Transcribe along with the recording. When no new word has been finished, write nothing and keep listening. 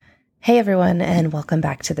Hey everyone, and welcome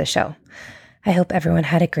back to the show. I hope everyone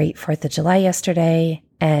had a great 4th of July yesterday,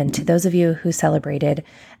 and to those of you who celebrated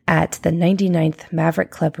at the 99th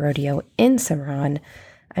Maverick Club Rodeo in Cimarron,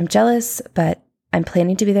 I'm jealous, but I'm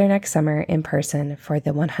planning to be there next summer in person for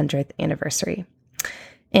the 100th anniversary.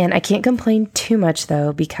 And I can't complain too much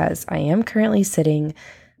though, because I am currently sitting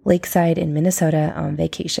lakeside in Minnesota on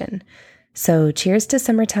vacation. So cheers to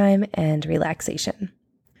summertime and relaxation.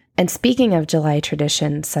 And speaking of July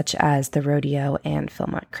traditions such as the rodeo and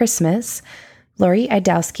Philmont Christmas, Lori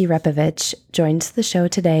Idowski-Repovich joins the show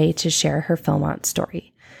today to share her Philmont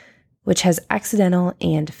story, which has accidental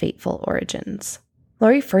and fateful origins.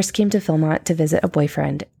 Lori first came to Philmont to visit a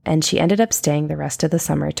boyfriend, and she ended up staying the rest of the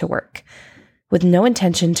summer to work. With no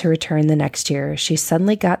intention to return the next year, she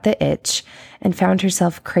suddenly got the itch and found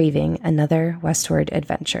herself craving another westward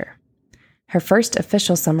adventure. Her first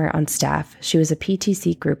official summer on staff, she was a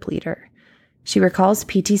PTC group leader. She recalls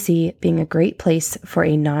PTC being a great place for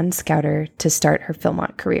a non-scouter to start her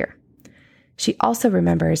Philmont career. She also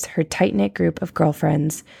remembers her tight-knit group of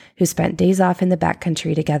girlfriends who spent days off in the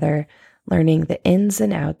backcountry together, learning the ins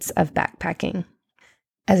and outs of backpacking.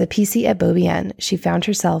 As a PC at Beaubien, she found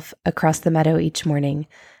herself across the meadow each morning,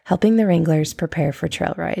 helping the Wranglers prepare for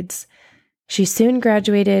trail rides. She soon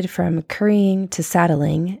graduated from currying to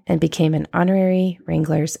saddling and became an honorary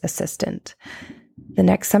Wrangler's assistant. The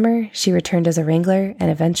next summer, she returned as a Wrangler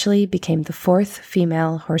and eventually became the 4th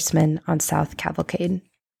female horseman on South Cavalcade.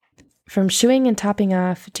 From shoeing and topping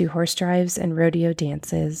off to horse drives and rodeo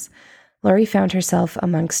dances, Lori found herself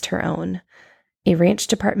amongst her own, a ranch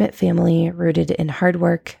department family rooted in hard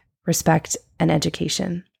work, respect, and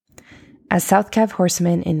education. As South Cav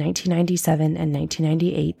horseman in 1997 and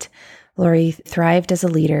 1998, Lori thrived as a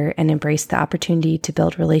leader and embraced the opportunity to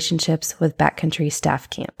build relationships with backcountry staff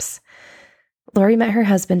camps. Lori met her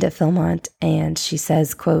husband at Philmont, and she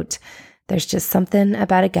says, quote, "There's just something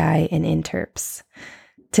about a guy in interps."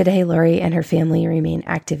 Today, Lori and her family remain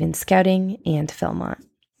active in scouting and Philmont.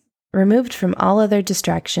 Removed from all other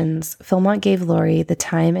distractions, Philmont gave Lori the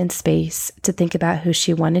time and space to think about who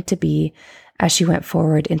she wanted to be as she went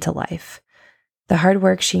forward into life. The hard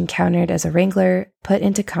work she encountered as a Wrangler put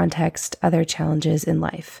into context other challenges in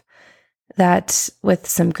life. That with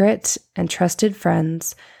some grit and trusted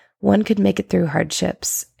friends, one could make it through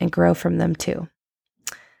hardships and grow from them too.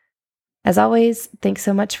 As always, thanks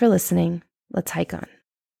so much for listening. Let's hike on.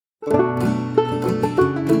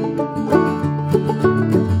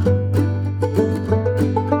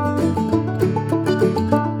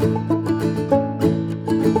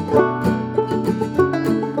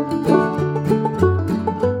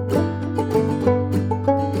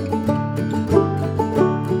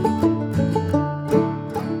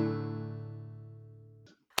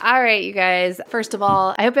 All right, you guys. First of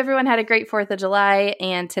all, I hope everyone had a great 4th of July.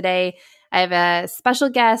 And today I have a special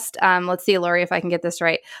guest. Let's see, Lori, if I can get this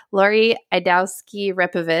right. Lori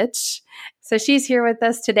Idowski-Repovich. So she's here with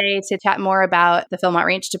us today to chat more about the Philmont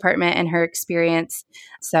Ranch Department and her experience.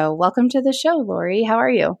 So welcome to the show, Lori. How are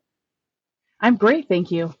you? I'm great,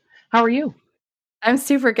 thank you. How are you? I'm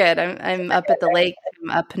super good. I'm up at the lake. I'm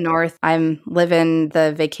up north. I'm living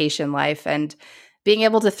the vacation life, and being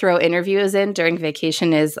able to throw interviews in during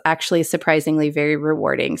vacation is actually surprisingly very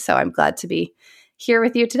rewarding. So I'm glad to be here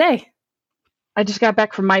with you today. I just got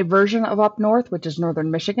back from my version of up north, which is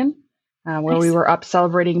northern Michigan, where we were up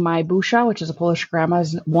celebrating my Busha, which is a Polish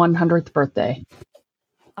grandma's 100th birthday.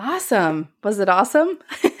 Awesome. Was it awesome?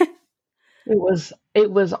 It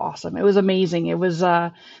was awesome. It was amazing. It was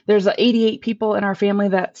there's 88 people in our family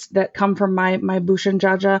that come from my Busha and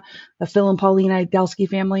Jaja, the Phil and Pauline Idowski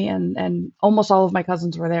family, and almost all of my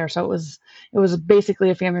cousins were there. So it was basically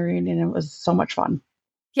a family reunion. It was so much fun.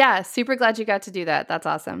 Yeah, super glad you got to do that. That's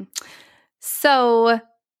awesome. So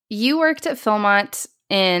you worked at Philmont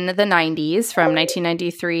in the 90s from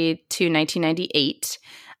 1993 to 1998.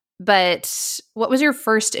 But what was your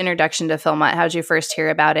first introduction to Philmont? How did you first hear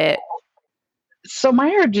about it? So my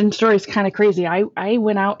origin story is kind of crazy. I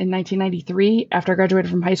went out in 1993 after I graduated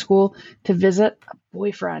from high school to visit a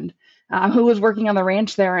boyfriend who was working on the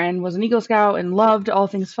ranch there and was an Eagle Scout and loved all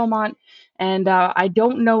things Philmont. And I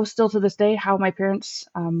don't know still to this day how my parents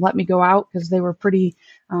let me go out because they were pretty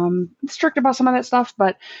strict about some of that stuff.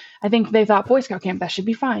 But I think they thought Boy Scout camp, that should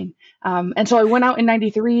be fine. And so I went out in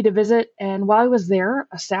 93 to visit. And while I was there,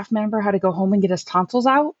 a staff member had to go home and get his tonsils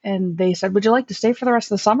out. And they said, "Would you like to stay for the rest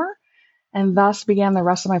of the summer?" And thus began the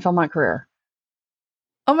rest of my Philmont career.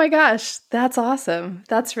 Oh my gosh, that's awesome.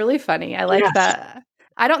 That's really funny. I like that.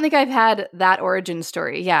 I don't think I've had that origin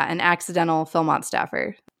story. Yeah, an accidental Philmont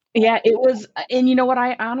staffer. Yeah, it was, and you know what?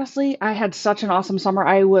 I had such an awesome summer.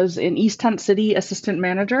 I was in East Tent City assistant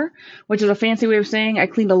manager, which is a fancy way of saying I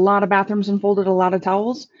cleaned a lot of bathrooms and folded a lot of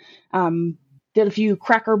towels. Um, did a few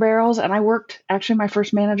Cracker Barrels, and I worked. Actually, my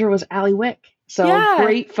first manager was Allie Wick. So Yeah.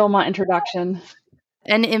 great Philmont introduction.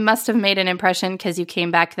 And it must have made an impression because you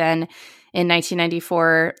came back then in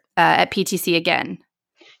 1994 at PTC again.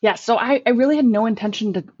 Yeah, so I really had no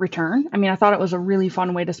intention to return. I mean, I thought it was a really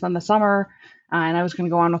fun way to spend the summer, and I was going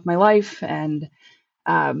to go on with my life. And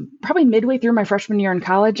probably midway through my freshman year in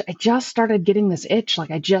college, I just started getting this itch. Like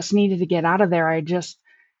I just needed to get out of there.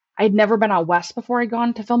 I'd never been out west before I'd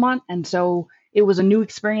gone to Philmont. And so it was a new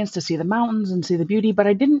experience to see the mountains and see the beauty, but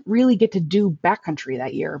I didn't really get to do backcountry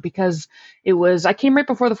that year because I came right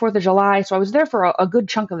before the 4th of July. So I was there for a good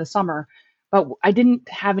chunk of the summer, but I didn't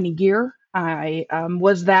have any gear. I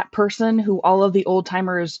was that person who all of the old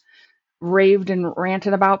timers raved and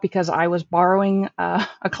ranted about because I was borrowing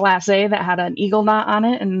a Class A that had an eagle knot on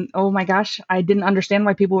it. And oh my gosh, I didn't understand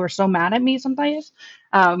why people were so mad at me sometimes.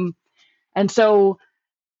 Um, and so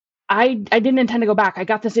I didn't intend to go back. I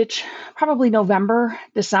got this itch probably November,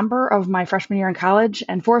 December of my freshman year in college.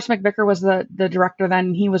 And Forrest McVicker was the director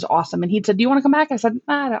then. He was awesome. And he'd said, "Do you want to come back?" I said,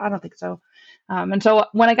 I don't think so. And so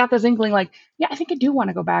when I got this inkling, like, yeah, I think I do want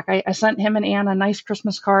to go back, I sent him and Anne a nice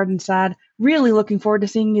Christmas card and said, really looking forward to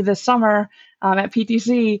seeing you this summer at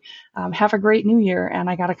PTC. Have a great new year. And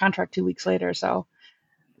I got a contract 2 weeks later. So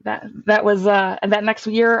that was that next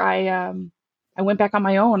year I went back on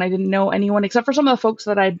my own. I didn't know anyone except for some of the folks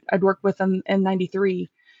that I'd worked with in '93.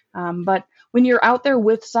 But when you're out there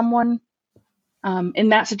with someone in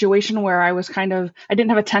that situation where I didn't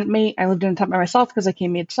have a tent mate. I lived in a tent by myself because I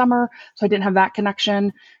came midsummer, so I didn't have that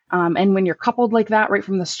connection. And when you're coupled like that right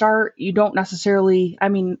from the start, you don't necessarily. I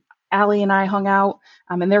mean, Allie and I hung out,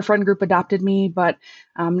 and their friend group adopted me. But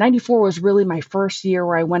 '94 was really my first year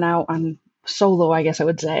where I went out on solo, I guess I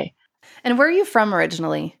would say. And where are you from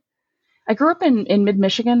originally? I grew up in mid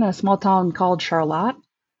Michigan, a small town called Charlotte.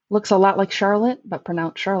 Looks a lot like Charlotte, but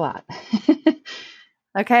pronounced Charlotte.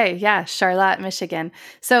 Okay, yeah, Charlotte, Michigan.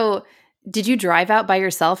 So did you drive out by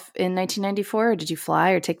yourself in 1994 or did you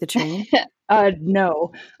fly or take the train?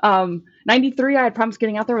 No. 93, I had promised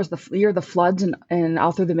getting out there was the year of the floods and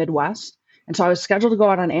all through the Midwest. And so I was scheduled to go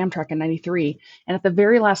out on Amtrak in 93. And at the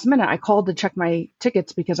very last minute, I called to check my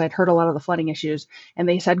tickets because I'd heard a lot of the flooding issues. And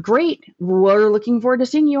they said, great, we're looking forward to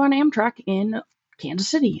seeing you on Amtrak in Kansas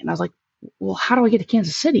City. And I was like, well, how do I get to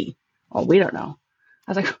Kansas City? Oh, we don't know.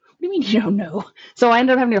 I was like, what do you mean you don't know? So I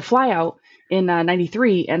ended up having to fly out in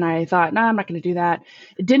 '93. And I thought, no, I'm not going to do that.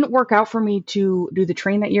 It didn't work out for me to do the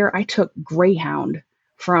train that year. I took Greyhound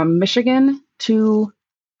from Michigan to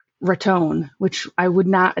Raton, which I would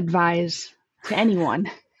not advise to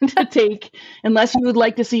anyone to take unless you would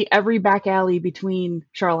like to see every back alley between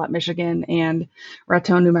Charlotte, Michigan and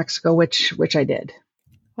Raton, New Mexico, which I did.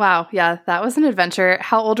 Wow, yeah, that was an adventure.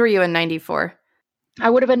 How old were you in 94? I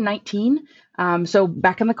would have been 19. So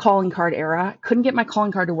back in the calling card era, couldn't get my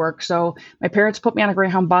calling card to work. So my parents put me on a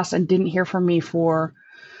Greyhound bus and didn't hear from me for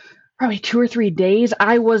probably 2 or 3 days.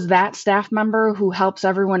 I was that staff member who helps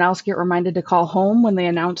everyone else get reminded to call home when they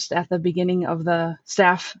announced at the beginning of the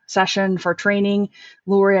staff session for training,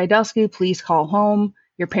 Lori Idelsky, please call home.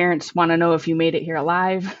 Your parents want to know if you made it here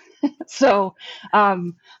alive. So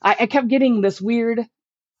I kept getting this weird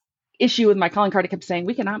issue with my calling card. It kept saying,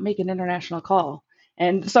 we cannot make an international call.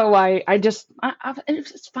 And so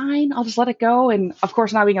it's fine. I'll just let it go. And of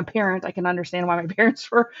course, now being a parent, I can understand why my parents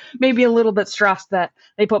were maybe a little bit stressed that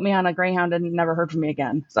they put me on a Greyhound and never heard from me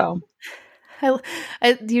again. So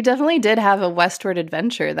you definitely did have a westward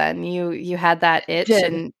adventure then. You had that itch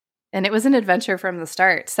and it was an adventure from the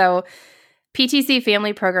start. So PTC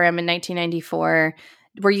family program in 1994,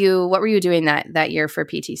 what were you doing that year for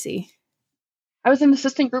PTC? I was an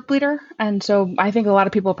assistant group leader. And so I think a lot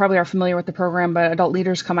of people probably are familiar with the program, but adult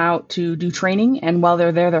leaders come out to do training. And while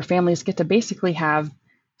they're there, their families get to basically have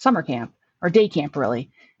summer camp or day camp, really.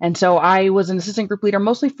 And so I was an assistant group leader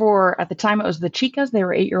mostly at the time, it was the Chicas. They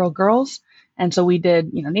were 8-year-old girls. And so we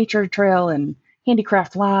did, nature trail and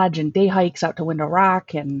handicraft lodge and day hikes out to Window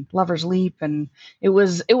Rock and Lover's Leap. And it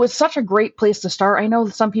was such a great place to start. I know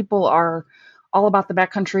some people are all about the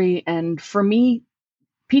backcountry. And for me,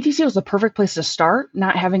 PTC was the perfect place to start,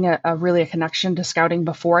 not having a really a connection to scouting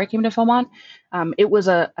before I came to Philmont. It was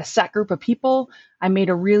a set group of people. I made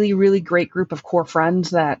a really, really great group of core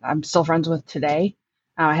friends that I'm still friends with today.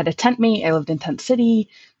 I had a tent mate. I lived in Tent City.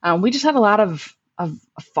 We just had a lot of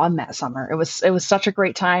fun that summer. It was such a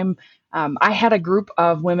great time. I had a group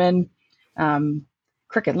of women,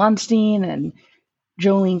 Cricket Lundstein and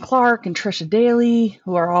Jolene Clark and Trisha Daly,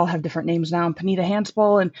 who are all have different names now, and Panita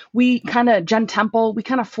Hanspel. And we kind of, Jen Temple, we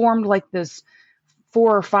kind of formed like this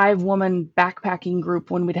 4 or 5 woman backpacking group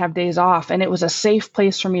when we'd have days off. And it was a safe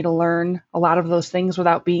place for me to learn a lot of those things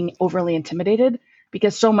without being overly intimidated,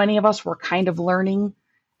 because so many of us were kind of learning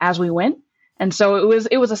as we went. And so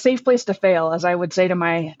it was a safe place to fail, as I would say to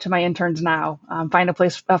my interns now. Find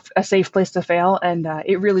a safe place to fail, and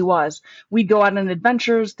it really was. We'd go out on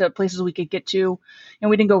adventures to places we could get to,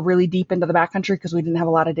 and we didn't go really deep into the backcountry because we didn't have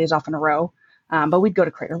a lot of days off in a row. But we'd go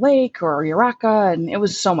to Crater Lake or Uraka, and it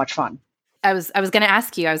was so much fun. I was going to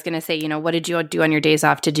ask you. I was going to say, what did you do on your days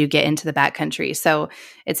off? Did you get into the backcountry? So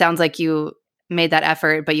it sounds like you made that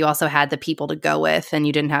effort, but you also had the people to go with, and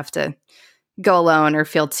you didn't have to go alone or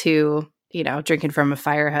feel too drinking from a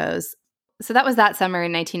fire hose. So that was that summer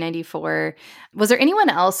in 1994. Was there anyone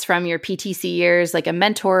else from your PTC years, like a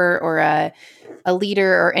mentor or a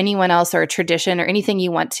leader or anyone else or a tradition or anything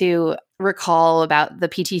you want to recall about the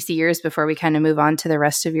PTC years before we kind of move on to the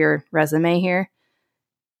rest of your resume here?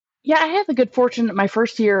 Yeah, I had the good fortune that my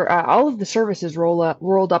first year, all of the services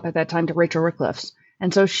rolled up at that time to Rachel Rickliffs.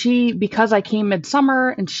 And so because I came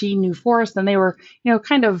midsummer and she knew Forrest, and they were,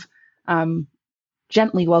 kind of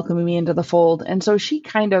gently welcoming me into the fold. And so she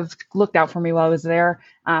kind of looked out for me while I was there.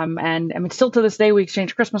 And I mean, still to this day, we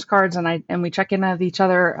exchange Christmas cards and we check in with each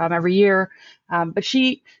other every year. But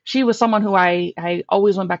she was someone who I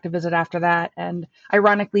always went back to visit after that. And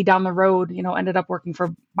ironically, down the road, ended up working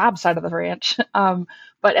for Bob's side of the ranch.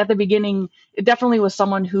 But at the beginning, it definitely was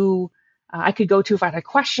someone who I could go to if I had a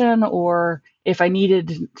question or if I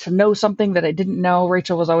needed to know something that I didn't know.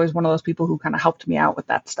 Rachel was always one of those people who kind of helped me out with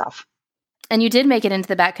that stuff. And you did make it into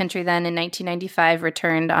the backcountry then in 1995,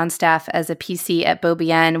 returned on staff as a PC at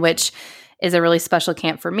Beaubien, which is a really special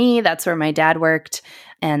camp for me. That's where my dad worked,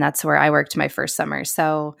 and that's where I worked my first summer.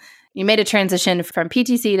 So you made a transition from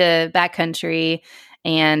PTC to backcountry,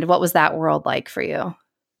 and what was that world like for you?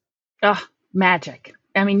 Magic.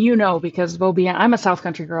 I mean, because Beaubien, I'm a South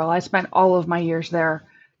Country girl. I spent all of my years there,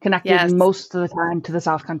 connected most of the time to the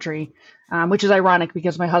South Country, which is ironic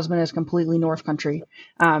because my husband is completely North Country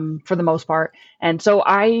for the most part. And so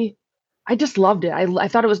I just loved it. I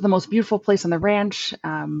thought it was the most beautiful place on the ranch.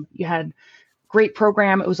 You had great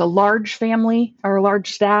program. It was a large family or a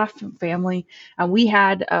large staff family. We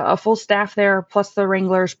had a full staff there, plus the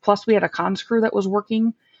Wranglers, plus we had a cons crew that was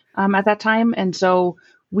working at that time. And so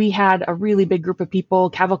we had a really big group of people.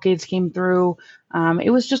 Cavalcades came through. It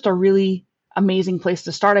was just a really amazing place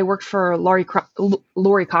to start. I worked for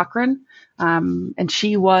Lori Cochran, and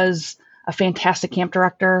she was a fantastic camp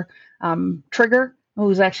director. Trigger, who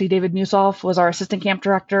was actually David Musolf, was our assistant camp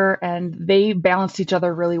director, and they balanced each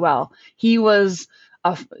other really well. He was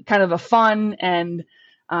kind of a fun, and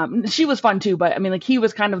she was fun too, but I mean, like, he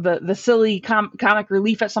was kind of the silly comic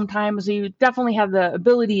relief at sometimes. He definitely had the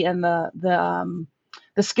ability and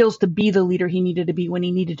the skills to be the leader he needed to be when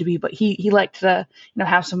he needed to be, but he liked to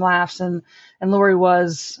have some laughs, and Lori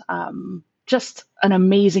was just an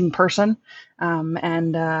amazing person,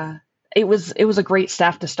 and it was a great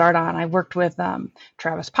staff to start on. I worked with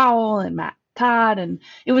Travis Powell and Matt Todd, and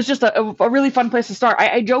it was just a really fun place to start.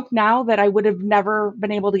 I joke now that I would have never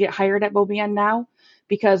been able to get hired at Beaubien now,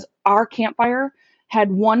 because our campfire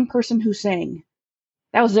had one person who sang.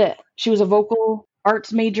 That was it. She was a vocal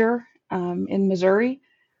arts major in Missouri,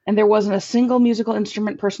 and there wasn't a single musical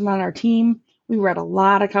instrument person on our team. We read a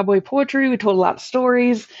lot of cowboy poetry. We told a lot of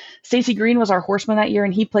stories. Stacy Green was our horseman that year,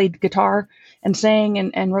 and he played guitar and sang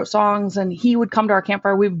and wrote songs, and he would come to our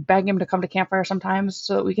campfire. We would beg him to come to campfire sometimes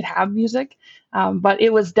so that we could have music. But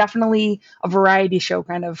it was definitely a variety show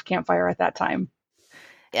kind of campfire at that time.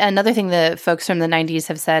 Another thing the folks from the 90s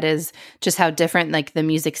have said is just how different like the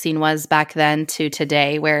music scene was back then to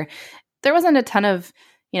today, where there wasn't a ton of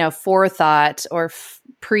forethought or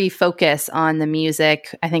pre-focus on the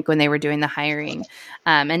music, I think, when they were doing the hiring.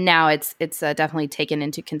 And now it's definitely taken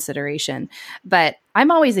into consideration. But I'm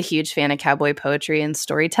always a huge fan of cowboy poetry and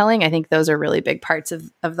storytelling. I think those are really big parts of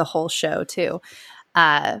the whole show too.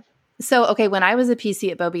 So when I was a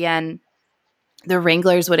PC at Beaubien, the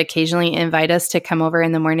Wranglers would occasionally invite us to come over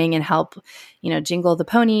in the morning and help, jingle the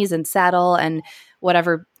ponies and saddle and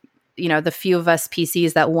whatever, the few of us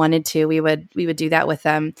PCs that wanted to, we would do that with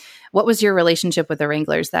them. What was your relationship with the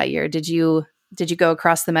Wranglers that year? Did you go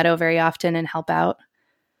across the meadow very often and help out?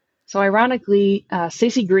 So ironically,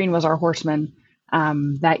 Stacy Green was our horseman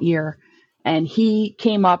that year. And he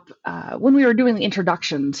came up when we were doing the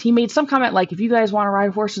introductions. He made some comment like, if you guys want to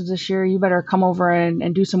ride horses this year, you better come over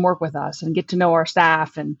and do some work with us and get to know our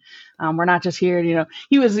staff. And we're not just here,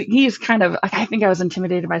 he's kind of, I think I was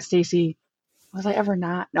intimidated by Stacy Was I ever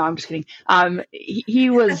not? No, I'm just kidding.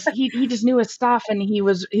 He just knew his stuff, and he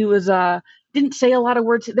was didn't say a lot of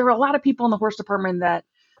words. There were a lot of people in the horse department that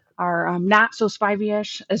are not so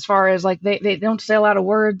spivey-ish, as far as like they don't say a lot of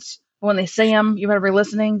words. When they say them, you better be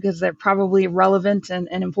listening because they're probably relevant and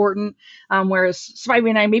important. Whereas Spivey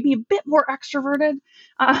and I may be a bit more extroverted,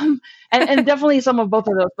 and definitely some of both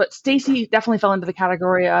of those. But Stacy definitely fell into the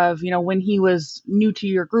category of, when he was new to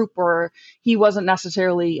your group, or he wasn't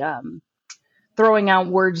necessarily throwing out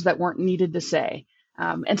words that weren't needed to say.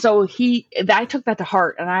 And so I took that to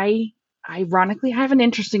heart, and ironically, I have an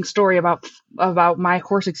interesting story about my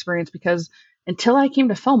horse experience, because until I came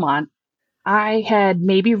to Philmont, I had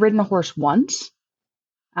maybe ridden a horse once.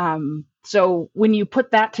 So when you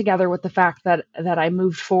put that together with the fact that I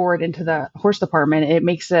moved forward into the horse department, it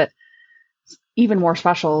makes it even more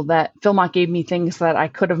special that Philmont gave me things that I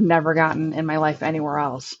could have never gotten in my life anywhere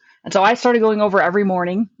else. And so I started going over every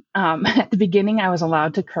morning. At the beginning, I was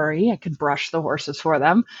allowed to curry. I could brush the horses for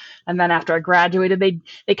them. And then after I graduated,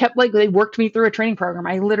 they worked me through a training program.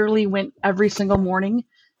 I literally went every single morning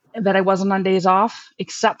that I wasn't on days off,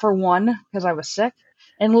 except for one because I was sick.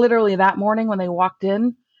 And literally that morning when they walked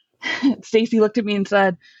in, Stacy looked at me and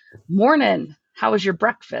said, "Morning, how was your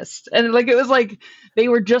breakfast?" And it was like they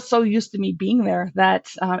were just so used to me being there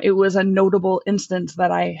that it was a notable instance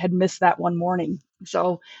that I had missed that one morning.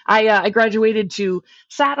 So I graduated to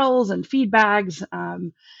saddles and feed bags.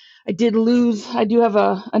 I do have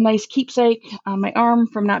a nice keepsake on my arm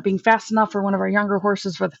from not being fast enough for one of our younger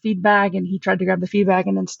horses for the feed bag, and he tried to grab the feed bag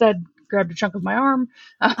and instead grabbed a chunk of my arm.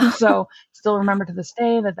 So still remember to this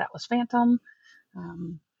day that was Phantom.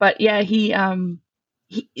 But yeah,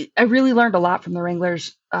 I really learned a lot from the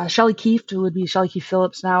Wranglers. Shelly Keefe, who would be Shelly Keefe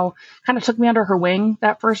Phillips now, kind of took me under her wing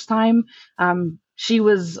that first time. She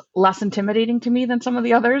was less intimidating to me than some of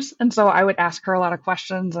the others, and so I would ask her a lot of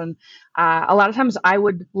questions. And a lot of times, they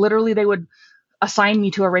would assign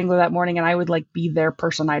me to a wrangler that morning, and I would like be their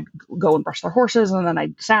person. I'd go and brush their horses, and then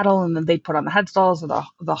I'd saddle, and then they'd put on the headstalls or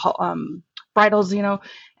the bridles,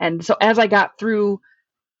 And so as I got through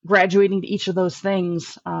graduating to each of those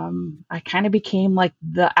things, I kind of became like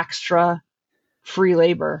the extra free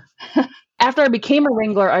labor. After I became a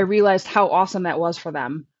wrangler, I realized how awesome that was for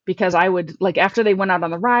them, because I would, like, after they went out on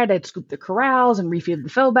the ride, I'd scoop the corrals and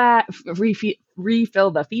refill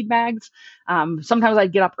the feed bags. Sometimes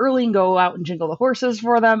I'd get up early and go out and jingle the horses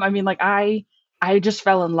for them. I mean, like, I just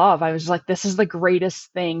fell in love. I was like, this is the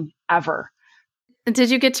greatest thing ever. Did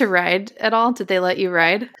you get to ride at all? Did they let you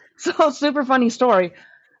ride? So, super funny story.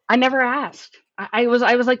 I never asked. I was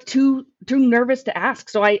like too nervous to ask.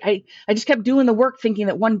 So I just kept doing the work, thinking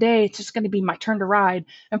that one day it's just going to be my turn to ride.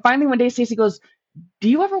 And finally one day Stacey goes, "Do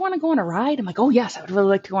you ever want to go on a ride?" I'm like, "Oh yes, I would really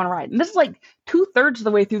like to go on a ride." And this is like 2/3 of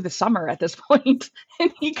the way through the summer at this point.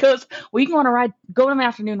 And he goes, "We can go on a ride, go on an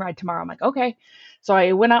afternoon ride tomorrow." I'm like, "Okay." So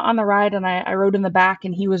I went out on the ride, and I rode in the back,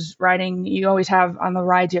 and he was riding. You always have on the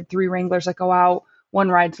rides, you have 3 wranglers that go out. One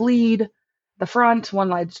rides lead, the front, one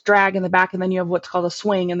rides drag in the back, and then you have what's called a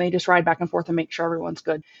swing, and they just ride back and forth and make sure everyone's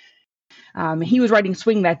good. He was riding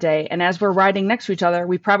swing that day, and as we're riding next to each other,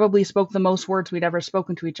 we probably spoke the most words we'd ever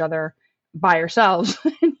spoken to each other by ourselves.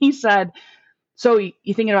 And he said, "So you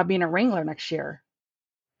thinking about being a wrangler next year?"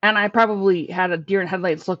 And I probably had a deer in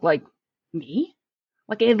headlights look, like, me?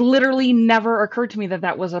 Like, it literally never occurred to me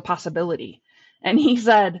that was a possibility. And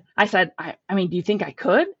I said, I mean, do you think I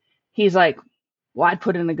could? He's like, "Well, I'd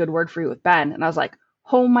put in a good word for you with Ben." And I was like,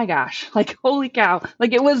 oh my gosh, like, holy cow.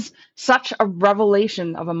 Like, it was such a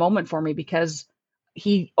revelation of a moment for me, because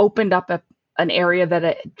he opened up an area that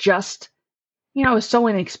it just, I was so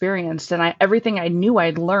inexperienced, and everything I knew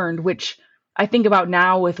I'd learned, which I think about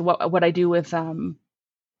now with what I do with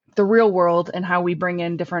the real world, and how we bring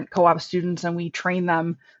in different co-op students and we train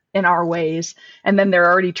them in our ways. And then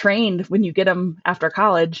they're already trained when you get them after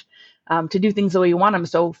college to do things the way you want them.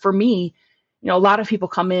 So for me, a lot of people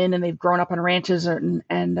come in and they've grown up on ranches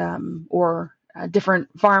or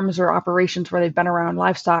different farms or operations where they've been around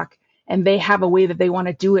livestock, and they have a way that they want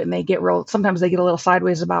to do it, and sometimes they get a little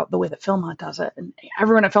sideways about the way that Philmont does it. And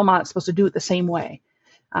everyone at Philmont is supposed to do it the same way.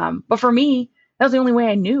 But for me, that was the only way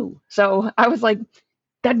I knew. So I was like,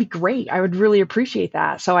 that'd be great. I would really appreciate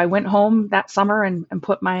that. So I went home that summer and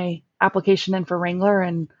put my application in for Wrangler,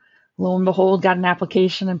 and lo and behold, got an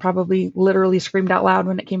application, and probably literally screamed out loud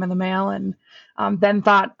when it came in the mail. And then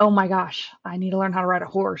thought, oh my gosh, I need to learn how to ride a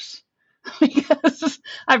horse, because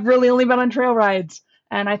I've really only been on trail rides.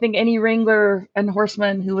 And I think any wrangler and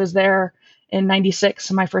horseman who was there in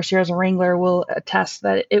 '96, my first year as a wrangler, will attest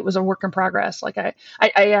that it was a work in progress. Like I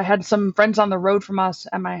had some friends on the road from us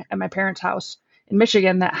at my parents' house in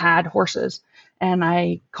Michigan that had horses. And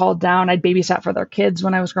I called down, I'd babysat for their kids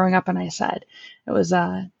when I was growing up. And I said, it was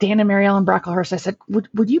Dan and Mary Ellen Brocklehurst. I said,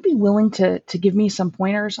 would you be willing to give me some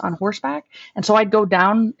pointers on horseback? And so I'd go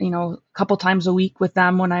down, a couple times a week with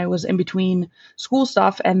them when I was in between school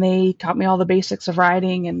stuff. And they taught me all the basics of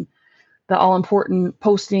riding and the all important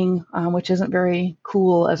posting, which isn't very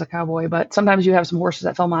cool as a cowboy, but sometimes you have some horses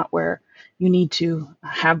at Philmont where you need to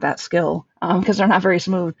have that skill because they're not very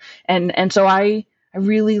smooth. And so I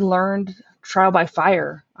really learned trial by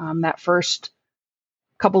fire that first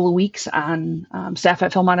couple of weeks on staff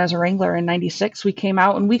at Philmont as a wrangler in '96. We came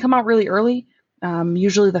out, and we come out really early,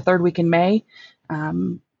 usually the third week in May.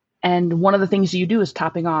 And one of the things you do is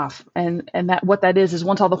topping off. And that what that is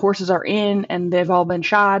once all the horses are in and they've all been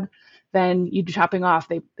shod, then you do topping off.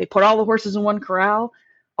 They put all the horses in one corral.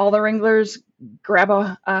 All the wranglers grab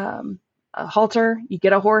a halter. You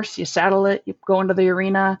get a horse, you saddle it, you go into the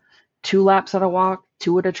arena, 2 laps at a walk,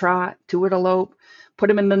 2 at a trot, 2 at a lope, put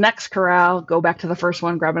them in the next corral, go back to the first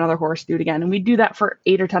one, grab another horse, do it again. And we do that for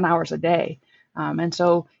 8 or 10 hours a day. And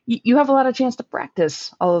so you have a lot of chance to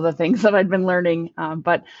practice all of the things that I'd been learning.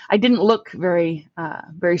 But I didn't look very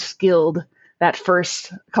skilled that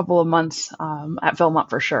first couple of months at Philmont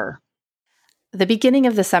for sure. The beginning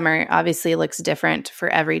of the summer obviously looks different for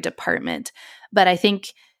every department, but I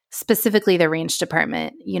think specifically the range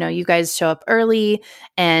department, you guys show up early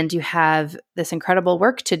and you have this incredible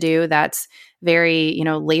work to do that's very,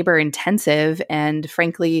 labor intensive and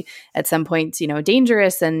frankly, at some points,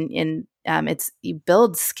 dangerous and you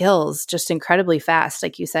build skills just incredibly fast,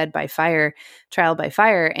 like you said, by fire, trial by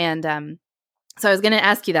fire. And so I was going to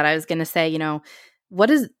ask you that. I was going to say, what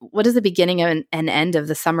does the beginning and end of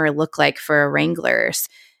the summer look like for wranglers?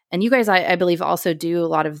 And you guys, I believe, also do a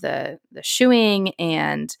lot of the shoeing.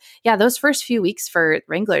 And yeah, those first few weeks for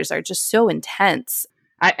wranglers are just so intense.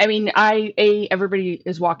 Everybody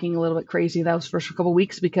is walking a little bit crazy those first couple of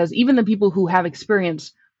weeks because even the people who have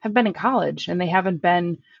experience have been in college and they haven't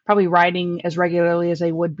been probably riding as regularly as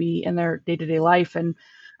they would be in their day-to-day life. And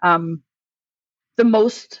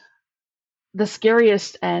the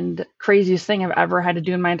scariest and craziest thing I've ever had to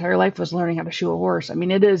do in my entire life was learning how to shoe a horse. I mean,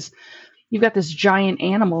 you've got this giant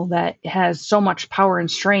animal that has so much power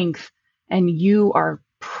and strength, and you are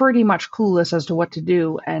pretty much clueless as to what to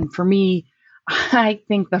do. And for me, I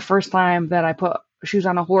think the first time that I put shoes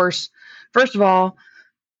on a horse, first of all,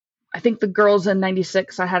 I think the girls in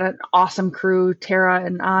 '96, I had an awesome crew, Tara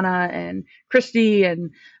and Anna and Christy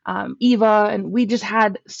and Eva, and we just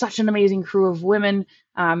had such an amazing crew of women,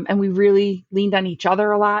 and we really leaned on each other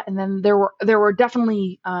a lot. And then there were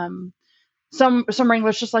definitely some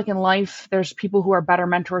wranglers, just like in life, there's people who are better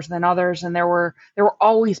mentors than others, and there were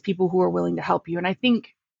always people who are willing to help you. And I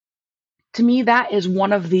think, to me, that is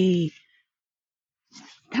one of the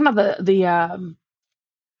kind of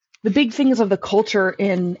the big things of the culture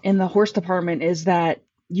in the horse department is that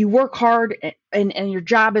you work hard and your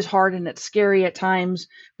job is hard and it's scary at times,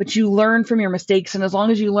 but you learn from your mistakes. And as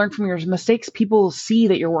long as you learn from your mistakes, people will see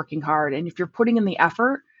that you're working hard. And if you're putting in the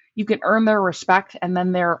effort, you can earn their respect. And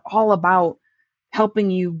then they're all about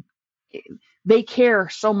helping you. They care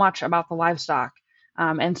so much about the livestock.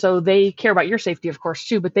 And so they care about your safety, of course,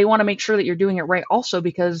 too, but they want to make sure that you're doing it right also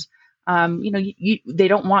because they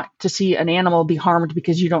don't want to see an animal be harmed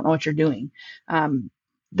because you don't know what you're doing.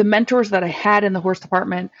 The mentors that I had in the horse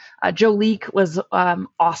department, Joe Leake was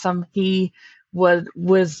awesome. He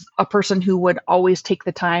was a person who would always take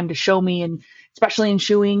the time to show me, and especially in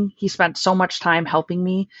shoeing, he spent so much time helping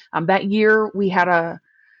me. That year we had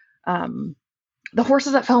the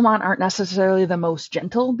horses at Philmont aren't necessarily the most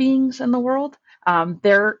gentle beings in the world.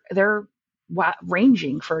 They're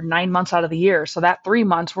ranging for 9 months out of the year. So that 3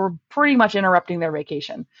 months we're pretty much interrupting their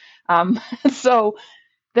vacation. So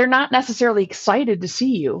they're not necessarily excited to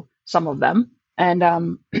see you, some of them.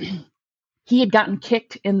 And he had gotten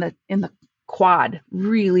kicked in the quad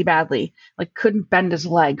really badly, like couldn't bend his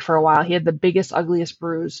leg for a while. He had the biggest, ugliest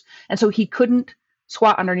bruise. And so he couldn't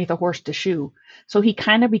squat underneath a horse to shoe. So he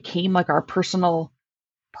kind of became like our personal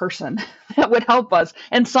person that would help us.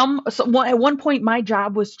 And at one point, my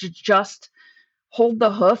job was to just hold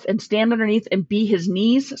the hoof and stand underneath and be his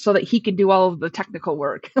knees so that he could do all of the technical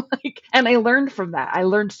work. And I learned from that. I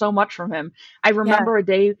learned so much from him. I remember a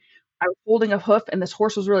day I was holding a hoof and this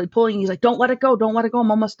horse was really pulling. He's like, don't let it go. Don't let it go.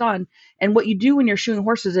 I'm almost done. And what you do when you're shoeing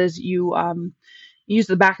horses is you use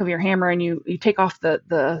the back of your hammer and you take off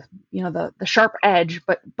the sharp edge,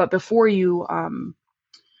 but before you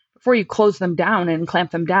close them down and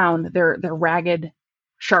clamp them down, they're ragged,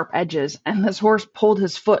 sharp edges. And this horse pulled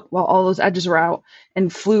his foot while all those edges were out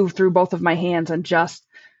and flew through both of my hands and just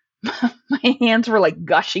my hands were like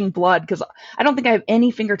gushing blood because I don't think I have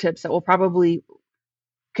any fingertips that will probably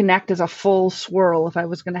connect as a full swirl if I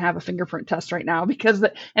was going to have a fingerprint test right now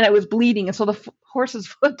and I was bleeding. And so the horse's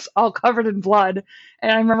foot's all covered in blood.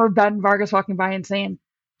 And I remember Ben Vargas walking by and saying,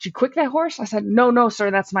 "Did you quick that horse?" I said, "No,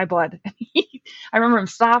 sir, that's my blood." I remember him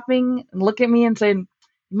stopping and looking at me and saying,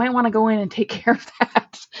 "You might want to go in and take care of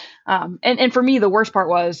that." And for me, the worst part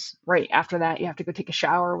was right after that, you have to go take a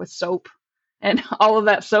shower with soap and all of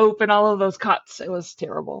that soap and all of those cuts. It was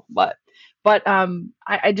terrible. But I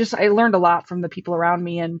learned a lot from the people around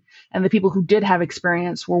me, and the people who did have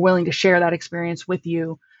experience were willing to share that experience with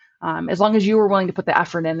you. As long as you were willing to put the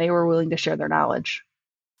effort in, they were willing to share their knowledge.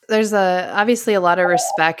 There's obviously a lot of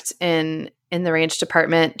respect in the range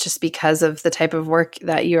department just because of the type of work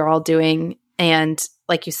that you're all doing. And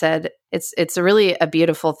like you said, it's really a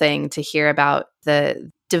beautiful thing to hear about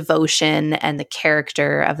the devotion and the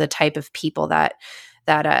character of the type of people that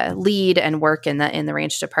lead and work in the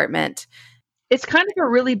range department. It's kind of a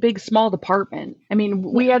really big, small department. I mean,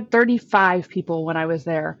 we had 35 people when I was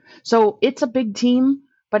there. So it's a big team,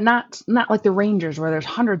 but not like the Rangers where there's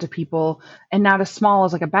hundreds of people, and not as small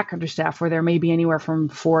as like a backcountry staff where there may be anywhere from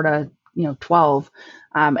 4 to 12.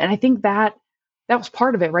 And I think that was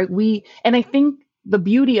part of it, right? And I think the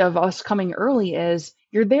beauty of us coming early is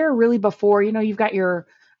you're there really before, you've got your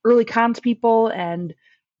early cons people and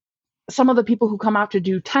some of the people who come out to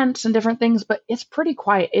do tents and different things, but it's pretty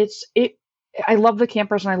quiet. I love the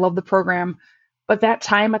campers and I love the program, but that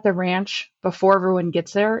time at the ranch before everyone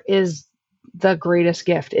gets there is the greatest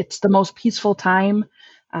gift. It's the most peaceful time.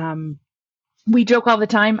 We joke all the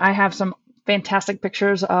time. I have some fantastic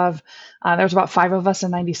pictures of, there was about 5 of us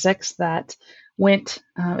in 96 that went,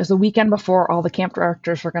 it was the weekend before all the camp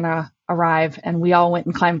directors were going to arrive, and we all went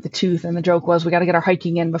and climbed the tooth. And the joke was, we got to get our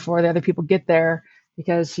hiking in before the other people get there,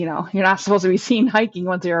 because you're not supposed to be seen hiking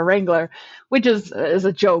once you're a Wrangler, which is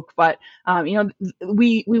a joke. But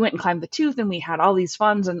we went and climbed the tooth, and we had all these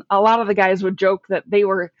funds, and a lot of the guys would joke that they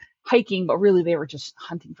were hiking, but really they were just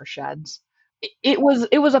hunting for sheds. It was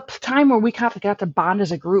a time where we got to bond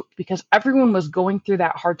as a group because everyone was going through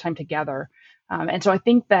that hard time together. And so I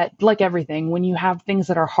think that, like everything, when you have things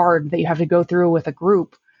that are hard that you have to go through with a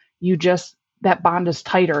group, that bond is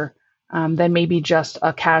tighter than maybe just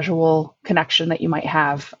a casual connection that you might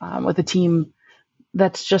have with a team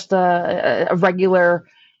that's just a regular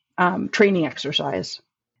training exercise.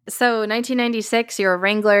 So 1996, you're a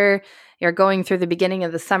Wrangler, you're going through the beginning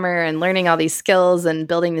of the summer and learning all these skills and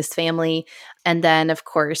building this family. And then, of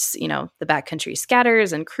course, the backcountry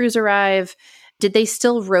scatters and crews arrive. Did they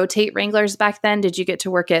still rotate Wranglers back then? Did you get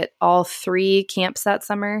to work at all 3 camps that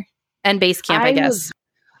summer? And base camp, I guess.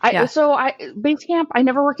 Base camp, I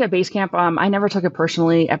never worked at base camp. I never took it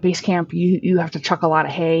personally. At base camp, you have to chuck a lot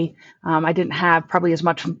of hay. I didn't have probably as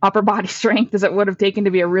much upper body strength as it would have taken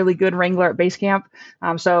to be a really good Wrangler at base camp.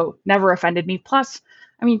 So never offended me. Plus,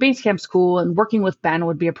 base camp's cool, and working with Ben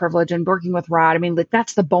would be a privilege, and working with Rod.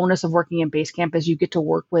 That's the bonus of working in base camp, is you get to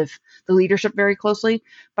work with the leadership very closely.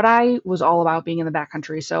 But I was all about being in the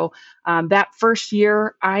backcountry. So that first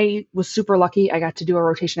year, I was super lucky. I got to do a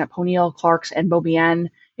rotation at Poniel, Clarks, and Beaubien.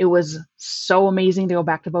 It was so amazing to go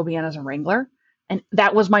back to Beaubien as a Wrangler. And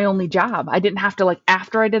that was my only job. I didn't have to,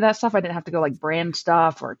 after I did that stuff, I didn't have to go brand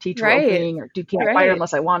stuff or teach roping or do campfire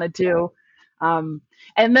unless I wanted to. And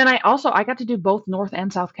then I got to do both North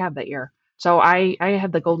and South Cab that year. So I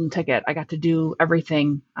had the golden ticket. I got to do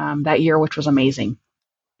everything that year, which was amazing.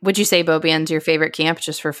 Would you say Beaubien's your favorite camp,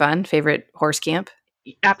 just for fun? Favorite horse camp?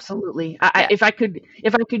 Absolutely. If I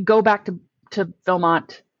could go back to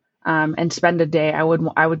Philmont and spend a day, I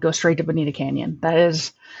would go straight to Bonita Canyon. That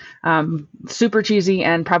is super cheesy,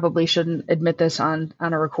 and probably shouldn't admit this on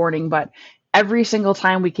a recording, but every single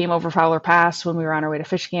time we came over Fowler Pass when we were on our way to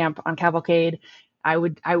fish camp on Cavalcade, I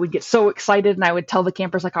would get so excited, and I would tell the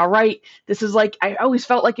campers, all right, this is I always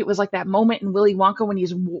felt like it was like that moment in Willy Wonka when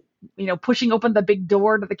he's, pushing open the big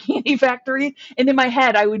door to the candy factory. And in my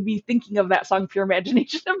head, I would be thinking of that song, Pure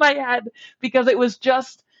Imagination, in my head, because it was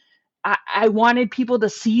just, I wanted people to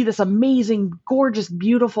see this amazing, gorgeous,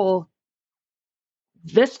 beautiful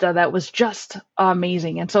vista that was just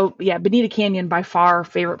amazing. And so, yeah, Bonita Canyon, by far,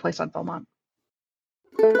 favorite place on Philmont.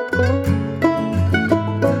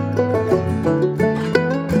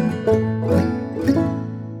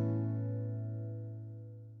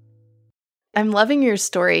 I'm loving your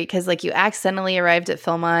story because you accidentally arrived at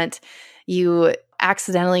Philmont. You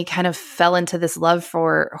accidentally kind of fell into this love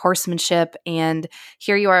for horsemanship, and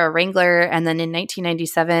here you are, a Wrangler. And then in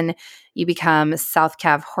 1997, you become South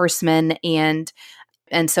Cav horseman. And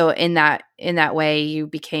so in that way, you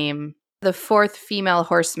became the 4th female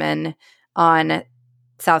horseman on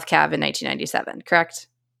South Cav in 1997, correct?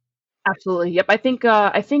 Absolutely. Yep. I think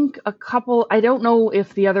a couple, I don't know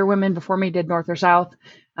if the other women before me did North or South.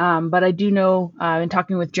 But I do know, in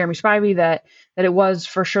talking with Jeremy Spivey, that it was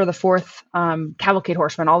for sure the fourth cavalcade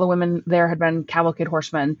horseman. All the women there had been cavalcade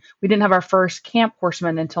horsemen. We didn't have our first camp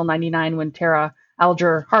horseman until '99 when Tara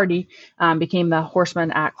Alger Hardy became the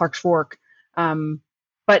horseman at Clark's Fork.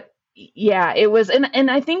 But yeah, it was, and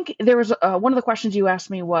I think there was one of the questions you asked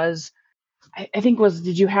me was, I think was,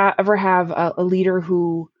 did you ever have a leader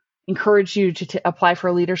who encouraged you to apply for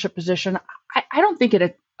a leadership position? I don't think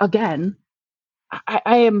it, again,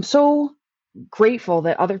 I am so grateful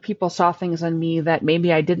that other people saw things in me that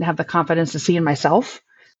maybe I didn't have the confidence to see in myself.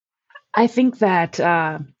 I think that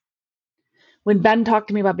when Ben talked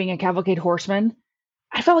to me about being a cavalcade horseman,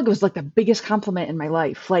 I felt like it was like the biggest compliment in my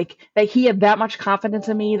life. Like that he had that much confidence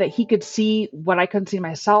in me, that he could see what I couldn't see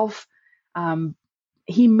myself. Um,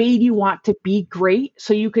 he made you want to be great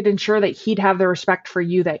so you could ensure that he'd have the respect for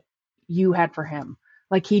you that you had for him.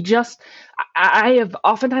 Like he just, I have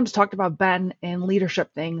oftentimes talked about Ben and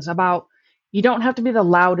leadership things about, you don't have to be the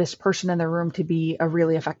loudest person in the room to be a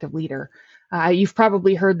really effective leader. You've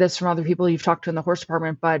probably heard this from other people you've talked to in the horse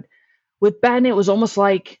department, but with Ben, it was almost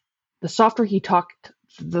like the softer he talked,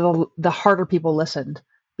 the harder people listened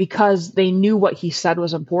because they knew what he said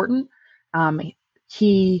was important.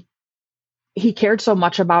 He he cared so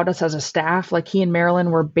much about us as a staff. Like he and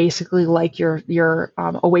Marilyn were basically like your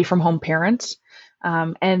away from home parents,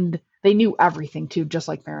 and they knew everything too, just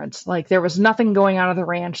like parents. Like there was nothing going on at the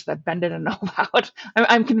ranch that Ben didn't know about.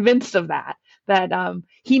 I'm convinced of that. That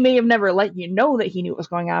he may have never let you know that he knew what was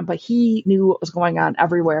going on, but he knew what was going on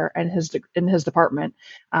everywhere in his department.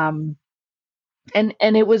 And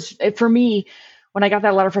it was for me when I got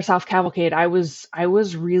that letter for South Cavalcade, I was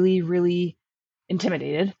really really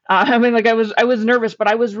intimidated. I mean, like I was nervous, but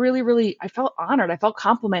I was really, really, I felt honored. I felt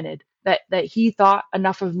complimented that he thought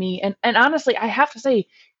enough of me. And honestly, I have to say,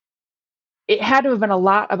 it had to have been a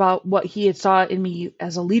lot about what he had saw in me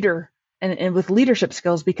as a leader and with leadership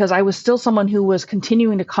skills, because I was still someone who was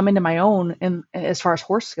continuing to come into my own and as far as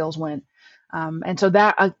horse skills went. And so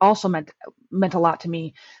that also meant a lot to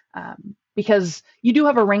me. Because you do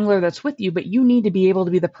have a wrangler that's with you, but you need to be able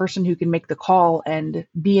to be the person who can make the call and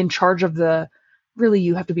be in charge of really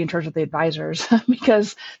you have to be in charge of the advisors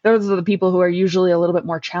because those are the people who are usually a little bit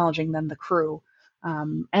more challenging than the crew.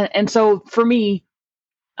 And so for me,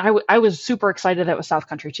 I was super excited that it was South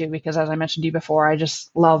Country too, because as I mentioned to you before, I just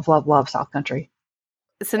love, love, love South Country.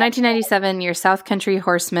 So 1997, you're South Country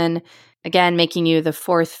horseman, again, making you the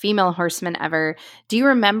fourth female horseman ever. Do you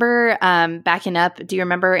remember, backing up, do you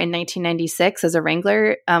remember in 1996 as a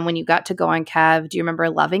wrangler, when you got to go on Cav, do you remember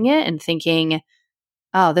loving it and thinking,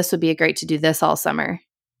 oh, this would be great to do this all summer?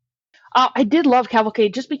 I did love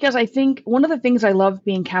Cavalcade just because I think one of the things I loved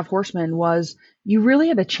being Cav Horseman was you really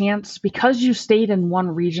had a chance because you stayed in one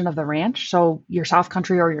region of the ranch, so your South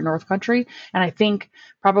Country or your North Country. And I think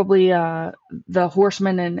probably the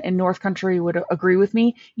horsemen in North Country would agree with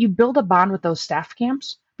me. You build a bond with those staff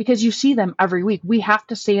camps because you see them every week. We have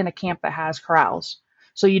to stay in a camp that has corrals.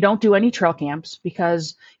 So you don't do any trail camps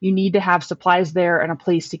because you need to have supplies there and a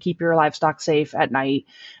place to keep your livestock safe at night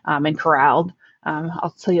and corralled.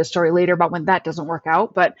 I'll tell you a story later about when that doesn't work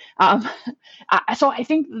out. But so I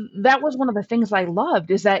think that was one of the things I loved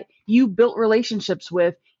is that you built relationships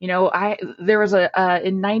with, there was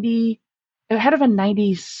in 90, it had been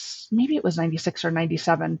 90, maybe it was 96 or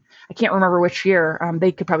 97. I can't remember which year.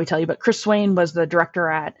 They could probably tell you, but Chris Swain was the director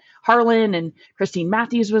at Harlan and Christine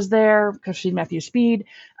Matthews was there, Christine Matthews Speed.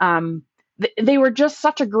 They were just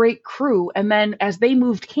such a great crew. And then as they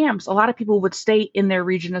moved camps, a lot of people would stay in their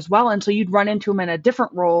region as well. And so you'd run into them in a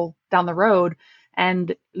different role down the road,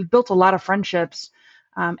 and we built a lot of friendships.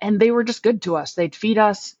 And they were just good to us. They'd feed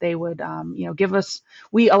us. They would, give us,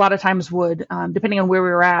 we a lot of times would, depending on where we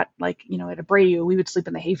were at, like, at Abreu, we would sleep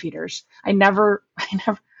in the hay feeders. I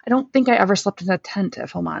don't think I ever slept in a tent at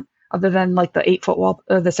Philmont other than like the 8-foot wall,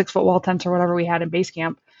 the 6-foot wall tents or whatever we had in base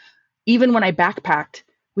camp. Even when I backpacked,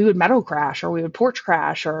 we would meadow crash or we would porch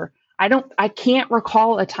crash I can't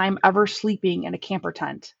recall a time ever sleeping in a camper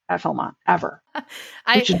tent at Philmont ever,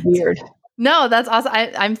 which is weird. No, that's awesome.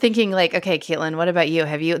 I'm thinking like, okay, Caitlin, what about you?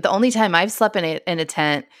 The only time I've slept in a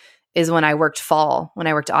tent is when I worked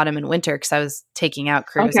autumn and winter because I was taking out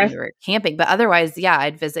crews and we were camping. But otherwise, yeah,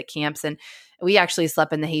 I'd visit camps, and we actually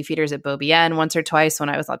slept in the hay feeders at Beaubien once or twice when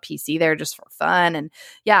I was on PC there just for fun. And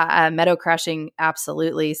yeah, meadow crashing,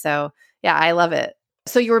 absolutely. So yeah, I love it.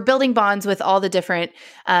 So you were building bonds with all the different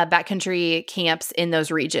backcountry camps in those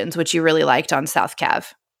regions, which you really liked on South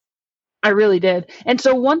Cav. I really did. And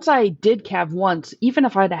so once I did cav once, even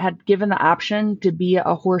if I'd had given the option to be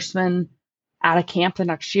a horseman at a camp the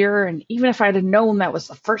next year, and even if I'd have known that was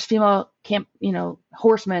the first female camp,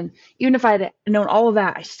 horseman, even if I'd known all of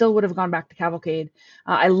that, I still would have gone back to cavalcade.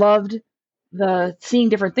 I loved the seeing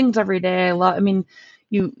different things every day. I mean,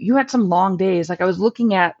 you had some long days. Like I was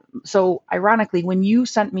looking at, so ironically, when you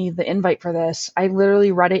sent me the invite for this, I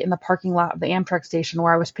literally read it in the parking lot of the Amtrak station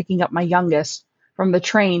where I was picking up my youngest from the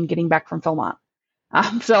train getting back from Philmont.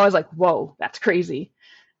 So I was like, whoa, that's crazy.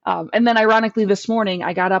 And then ironically, this morning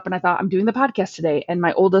I got up and I thought, I'm doing the podcast today. And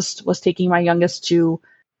my oldest was taking my youngest to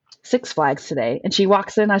Six Flags today. And she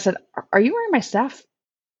walks in. I said, are you wearing my staff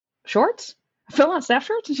shorts? Philmont staff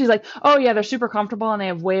shorts? And she's like, oh yeah, they're super comfortable and they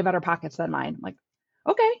have way better pockets than mine. I'm like,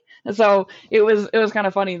 okay. And so it was kind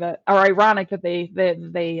of funny that, or ironic that they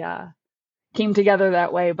came together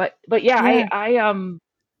that way. But yeah,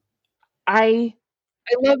 Yeah.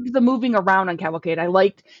 I loved the moving around on Cavalcade. I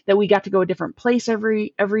liked that we got to go a different place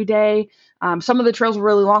every day. Some of the trails were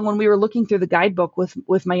really long. When we were looking through the guidebook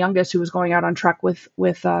with my youngest, who was going out on trek with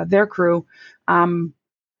their crew,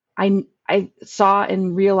 I saw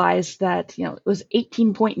and realized that it was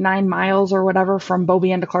 18.9 miles or whatever from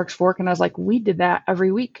Beaubien to Clark's Fork, and I was like, we did that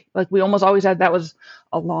every week. Like we almost always had that was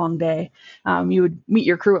a long day. You would meet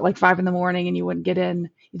your crew at like 5 a.m. and you wouldn't get in.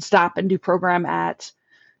 You'd stop and do program at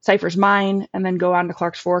Cypher's Mine and then go on to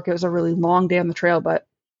Clark's Fork. It was a really long day on the trail, but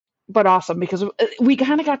awesome because we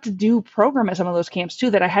kind of got to do program at some of those camps too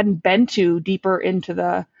that I hadn't been to deeper into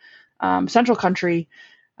the central country.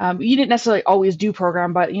 You didn't necessarily always do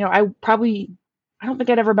program, but I don't think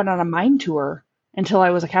I'd ever been on a mine tour until I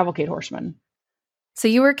was a cavalcade horseman. So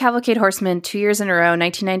you were cavalcade horseman 2 years in a row,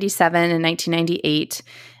 1997 and 1998.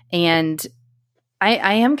 And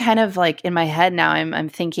I am kind of like in my head now, I'm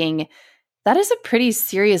thinking that is a pretty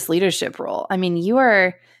serious leadership role. I mean,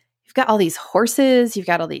 you've got all these horses, you've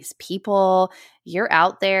got all these people, you're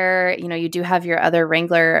out there, you do have your other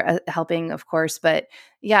wrangler helping, of course. But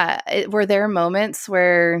yeah, were there moments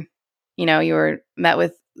where, you were met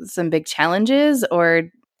with some big challenges or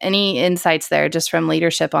any insights there just from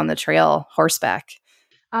leadership on the trail horseback?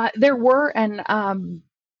 There were, and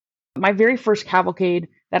my very first cavalcade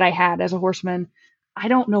that I had as a horseman, I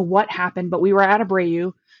don't know what happened, but we were at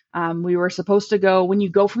Abreu. We were supposed to go, when you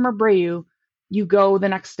go from Abreu, you go the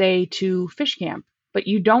next day to fish camp, but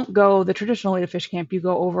you don't go the traditional way to fish camp. You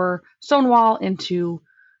go over Stonewall into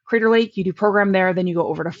Crater Lake, you do program there, then you go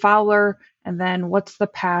over to Fowler, and then what's the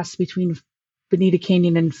pass between Bonita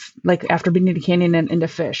Canyon and like after Bonita Canyon and into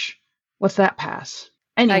Fish? What's that pass?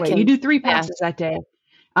 Anyway, you do 3 passes that day.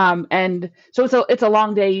 And so it's a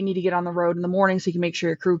long day. You need to get on the road in the morning so you can make sure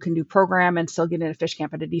your crew can do program and still get into fish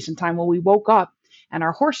camp at a decent time. Well, we woke up and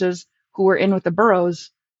our horses who were in with the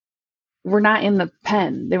burros were not in the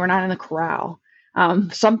pen. They were not in the corral.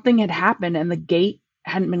 Something had happened and the gate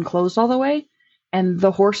hadn't been closed all the way and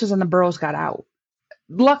the horses and the burros got out.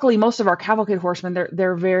 Luckily, most of our cavalcade horsemen,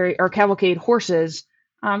 our cavalcade horses,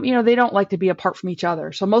 they don't like to be apart from each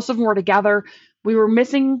other. So most of them were together. We were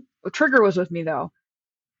missing, Trigger was with me though.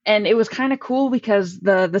 And it was kind of cool because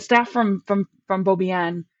the staff from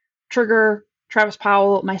Beaubien, Trigger, Travis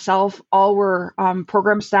Powell, myself, all were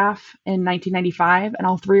program staff in 1995, and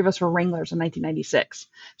all 3 of us were wranglers in 1996.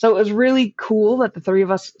 So it was really cool that the 3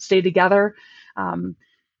 of us stayed together and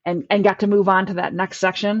got to move on to that next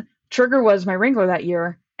section. Trigger was my wrangler that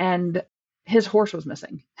year, and his horse was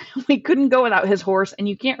missing. We couldn't go without his horse, and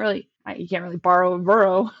you can't really borrow a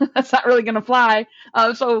burro. That's not really going to fly.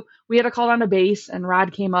 So we had to call down a base, and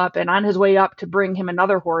Rod came up, and on his way up to bring him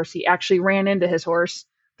another horse, he actually ran into his horse,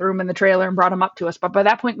 threw him in the trailer, and brought him up to us. But by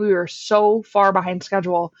that point, we were so far behind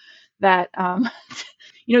schedule that,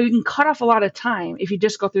 you can cut off a lot of time if you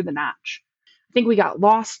just go through the notch. I think we got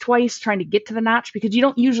lost twice trying to get to the notch because you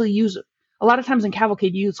don't usually use, a lot of times in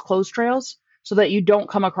cavalcade, you use closed trails so that you don't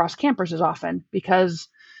come across campers as often because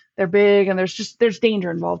they're big and there's danger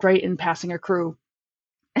involved, right, in passing a crew.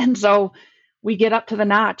 And so we get up to the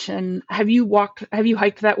notch. And have you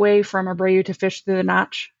hiked that way from Abreu to fish through the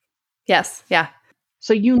notch? Yes. Yeah.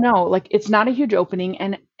 So like it's not a huge opening.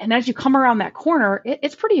 And as you come around that corner,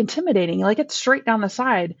 it's pretty intimidating. Like it's straight down the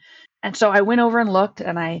side. And so I went over and looked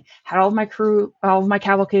and I had all of my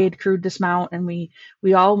cavalcade crew dismount and we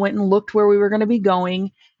all went and looked where we were going to be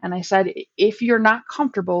going. And I said, if you're not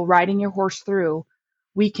comfortable riding your horse through,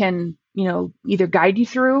 we can, either guide you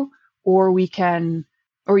through or you can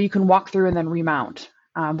walk through and then remount.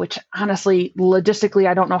 Which honestly, logistically,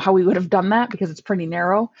 I don't know how we would have done that because it's pretty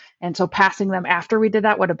narrow. And so passing them after we did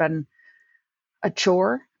that would have been a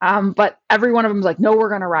chore. But every one of them was like, no, we're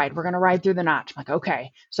going to ride. We're going to ride through the notch. I'm like,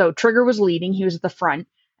 okay. So Trigger was leading. He was at the front.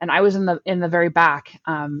 and I was in the very back,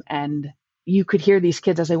 and you could hear these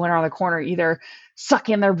kids as they went around the corner either suck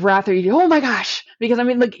in their breath or you, oh my gosh, because I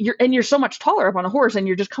mean, like you're so much taller up on a horse, and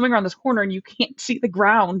you're just coming around this corner and you can't see the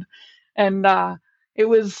ground, and it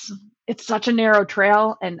was it's such a narrow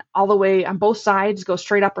trail, and all the way on both sides go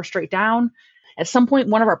straight up or straight down. At some point,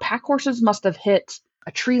 one of our pack horses must have hit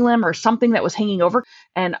a tree limb or something that was hanging over,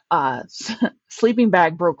 and sleeping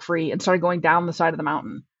bag broke free and started going down the side of the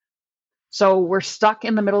mountain. So we're stuck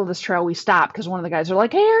in the middle of this trail. We stop because one of the guys are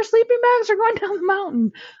like, hey, our sleeping bags are going down the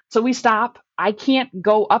mountain. So we stop. I can't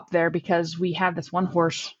go up there because we had this one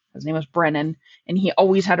horse. His name was Brennan, and he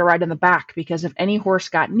always had to ride in the back because if any horse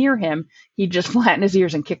got near him, he'd just flatten his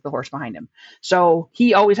ears and kick the horse behind him. So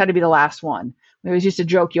he always had to be the last one. We always used to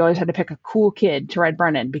joke you always had to pick a cool kid to ride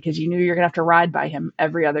Brennan because you knew you're going to have to ride by him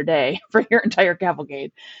every other day for your entire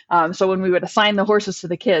cavalcade. So when we would assign the horses to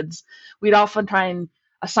the kids, we'd often try and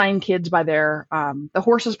assign kids by their the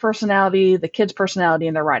horse's personality, the kid's personality,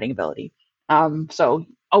 and their riding ability. So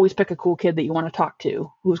always pick a cool kid that you want to talk to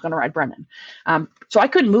who's going to ride Brennan. So I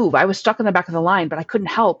couldn't move. I was stuck in the back of the line, but I couldn't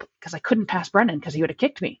help because I couldn't pass Brennan because he would have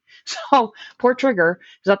kicked me. So poor Trigger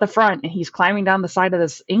is at the front and he's climbing down the side of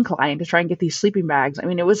this incline to try and get these sleeping bags. I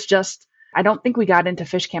mean, it was just, I don't think we got into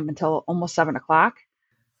fish camp until almost 7:00.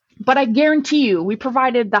 But I guarantee you, we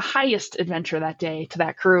provided the highest adventure that day to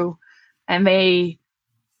that crew. And they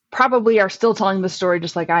probably are still telling the story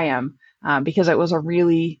just like I am. Because it was a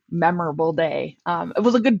really memorable day. It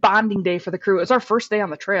was a good bonding day for the crew. It was our first day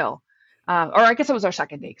on the trail. Or I guess it was our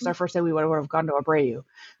second day because our first day we would have gone to Abreu.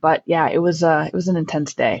 But yeah, it was an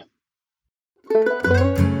intense day.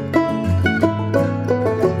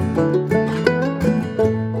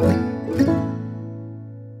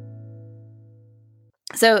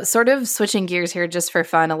 So sort of switching gears here just for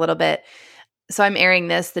fun a little bit. So I'm airing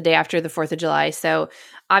this the day after the 4th of July. So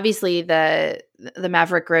obviously the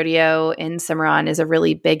Maverick Rodeo in Cimarron is a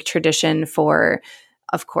really big tradition for,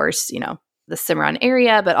 of course, the Cimarron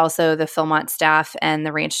area, but also the Philmont staff and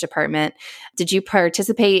the ranch department. Did you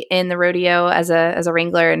participate in the rodeo as a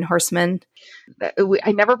wrangler and horseman?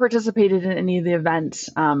 I never participated in any of the events.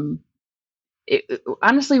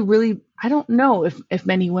 Honestly, really, I don't know if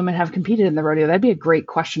many women have competed in the rodeo. That'd be a great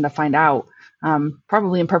question to find out.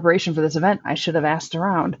 Probably in preparation for this event, I should have asked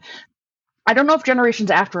around. I don't know if generations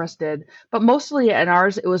after us did, but mostly in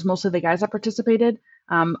ours, it was mostly the guys that participated.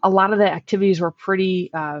 A lot of the activities were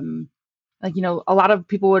pretty, a lot of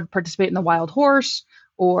people would participate in the wild horse,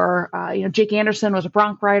 or, Jake Anderson was a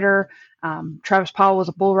bronc rider. Travis Powell was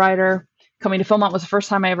a bull rider. Coming to Philmont was the first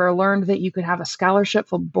time I ever learned that you could have a scholarship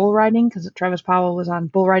for bull riding because Travis Powell was on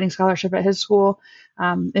bull riding scholarship at his school.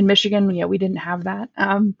 In Michigan, we didn't have that.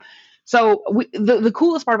 So the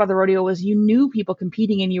coolest part about the rodeo was you knew people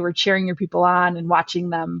competing and you were cheering your people on and watching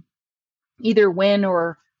them either win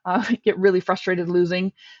or get really frustrated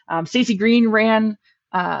losing. Stacey Green ran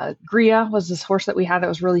Gria, was this horse that we had that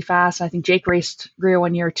was really fast. I think Jake raced Gria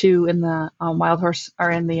one year too in the wild horse or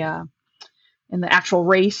in the actual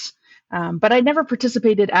race. But I never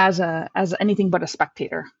participated as anything but a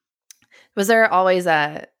spectator. Was there always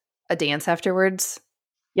a dance afterwards?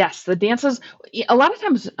 Yes, the dances. A lot of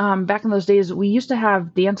times back in those days, we used to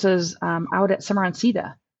have dances out at Cimarron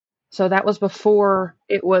Cedar. So that was before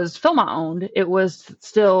it was Philmont owned. It was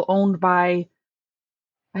still owned by,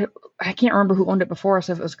 I can't remember who owned it before us,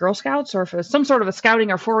 if it was Girl Scouts or if it was some sort of a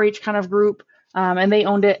scouting or 4-H kind of group. And they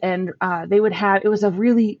owned it, and they would have, it was a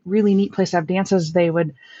really, really neat place to have dances. They would,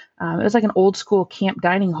 it was like an old school camp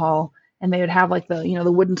dining hall. And they would have like the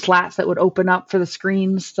wooden slats that would open up for the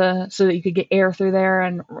screens so that you could get air through there,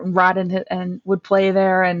 and Rod and would play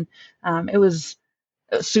there. And it was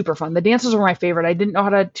super fun. The dances were my favorite. I didn't know how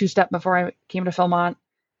to two-step before I came to Philmont.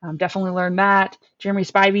 Definitely learned that. Jeremy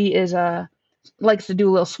Spivey likes to do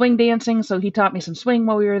a little swing dancing. So he taught me some swing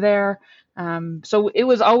while we were there. So it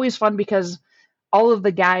was always fun because all of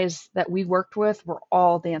the guys that we worked with were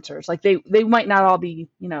all dancers. Like they might not all be,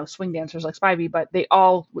 swing dancers like Spivey, but they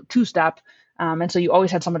all two-step. And so you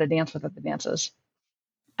always had someone to dance with at the dances.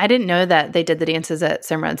 I didn't know that they did the dances at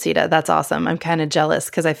Cimarron Cedar. That's awesome. I'm kind of jealous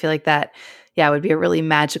because I feel like that, would be a really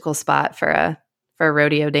magical spot for a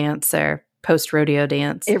rodeo dance or post-rodeo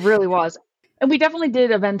dance. It really was. And we definitely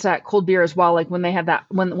did events at Cold Beer as well. Like when they had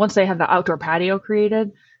once they had the outdoor patio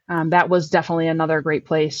created, that was definitely another great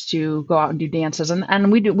place to go out and do dances.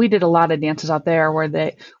 And we did a lot of dances out there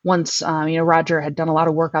where Roger had done a lot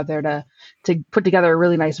of work out there to put together a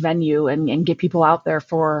really nice venue and get people out there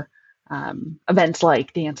for events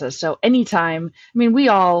like dances. So anytime, we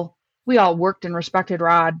all worked and respected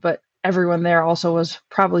Rod, but everyone there also was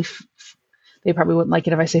probably they probably wouldn't like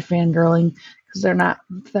it if I say fangirling because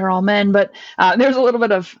they're all men, but there's a little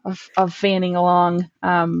bit of fanning along,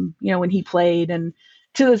 when he played. And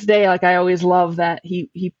to this day, like I always love that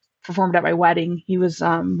he performed at my wedding. He was,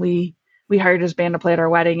 we hired his band to play at our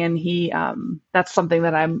wedding, and that's something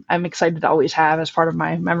that I'm excited to always have as part of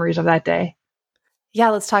my memories of that day.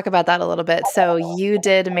 Yeah, let's talk about that a little bit. So you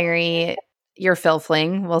did marry your Phil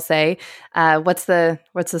fling, we'll say. What's the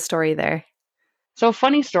story there? So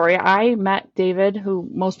funny story. I met David, who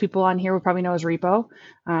most people on here would probably know as Repo.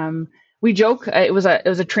 We joke it was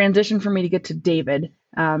a transition for me to get to David,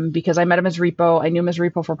 because I met him as Repo. I knew him as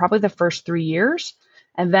Repo for probably the first 3 years,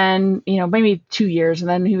 and then maybe 2 years, and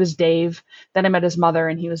then he was Dave. Then I met his mother,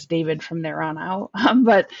 and he was David from there on out.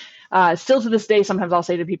 But still to this day, sometimes I'll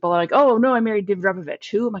say to people like, "Oh no, I married David Repovich."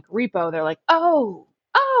 Who? I'm like, Repo. They're like, "Oh,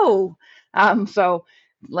 oh." So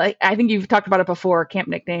like I think you've talked about it before, camp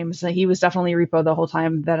nicknames. He was definitely Repo the whole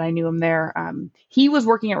time that I knew him there. He was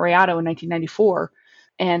working at Rayado in 1994.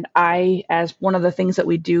 And as one of the things that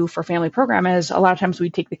we do for family program is a lot of times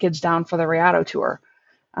we take the kids down for the Rayado tour.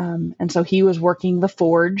 And so he was working the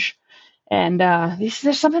Forge. And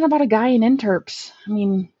there's something about a guy in Interps. I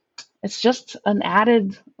mean, it's just an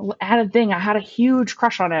added thing. I had a huge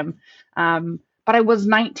crush on him. But I was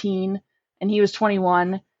 19 and he was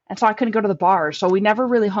 21. And so I couldn't go to the bars. So we never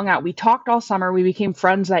really hung out. We talked all summer. We became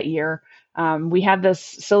friends that year. We had this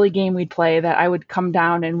silly game we'd play that I would come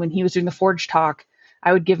down, and when he was doing the Forge talk,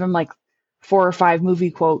 I would give him like 4 or 5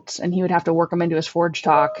 movie quotes, and he would have to work them into his Forge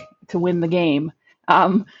talk to win the game.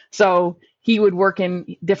 So he would work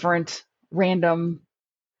in different random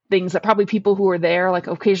things that probably people who were there, like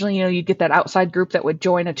occasionally, you'd get that outside group that would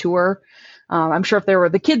join a tour. I'm sure if there were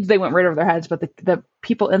the kids, they went right over their heads, but the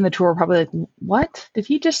people in the tour were probably like, "What did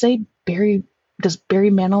he just say? Does Barry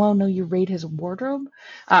Manilow know you raid his wardrobe?"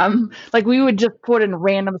 Like we would just put in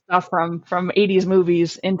random stuff from 80s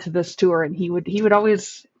movies into this tour, and he would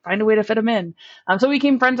always find a way to fit them in. So we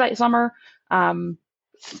became friends that summer.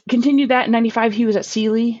 Continued that in 95. He was at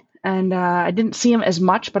Sealy, and I didn't see him as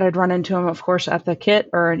much, but I'd run into him, of course, at the Kit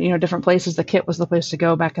or different places. The Kit was the place to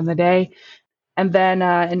go back in the day. And then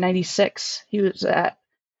in 96, he was at,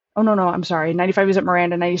 oh, no, I'm sorry. 95, he was at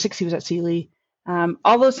Miranda. 96, he was at Sealy.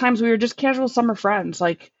 All those times we were just casual summer friends.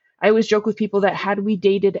 Like I always joke with people that had we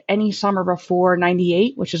dated any summer before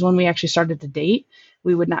 98, which is when we actually started to date,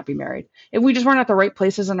 we would not be married. If we just weren't at the right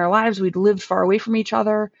places in our lives, we'd lived far away from each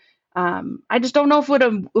other. I just don't know if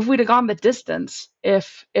we'd have gone the distance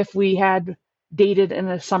if we had dated in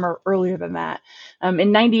the summer earlier than that.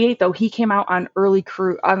 In 98 though, he came out on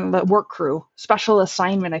the work crew, special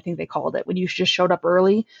assignment, I think they called it, when you just showed up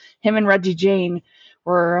early. Him and Reggie Jane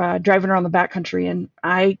were driving around the backcountry, and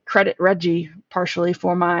I credit Reggie partially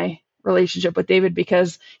for my relationship with David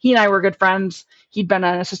because he and I were good friends. He'd been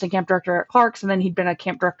an assistant camp director at Clark's, and then he'd been a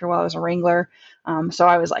camp director while I was a Wrangler. So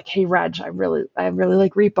I was like, "Hey, Reg, I really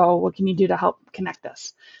like Repo. What can you do to help connect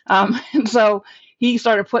us?" And so he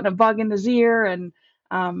started putting a bug in his ear, and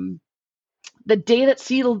the day that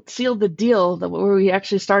sealed the deal, where we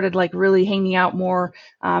actually started like really hanging out more,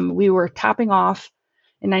 we were topping off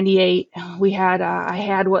in 98. We had I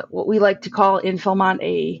had what we like to call in Philmont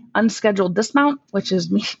a unscheduled dismount, which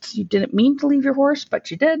is means you didn't mean to leave your horse, but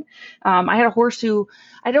you did. I had a horse who,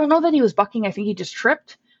 I don't know that he was bucking. I think he just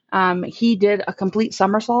tripped. He did a complete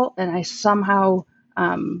somersault, and I somehow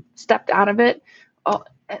stepped out of it. Oh,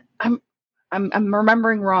 I'm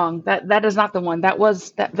remembering wrong. That is not the one.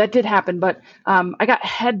 That did happen, but I got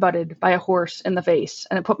headbutted by a horse in the face,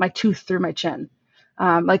 and it put my tooth through my chin.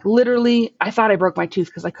 Like literally, I thought I broke my tooth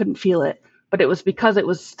because I couldn't feel it, but it was because it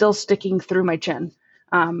was still sticking through my chin.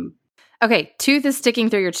 Okay, tooth is sticking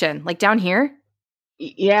through your chin, like down here?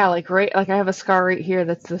 Yeah, like right, like I have a scar right here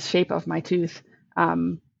that's the shape of my tooth.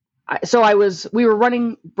 We were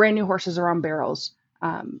running brand new horses around barrels.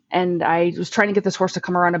 And I was trying to get this horse to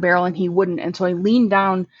come around a barrel, and he wouldn't. And so I leaned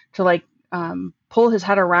down to pull his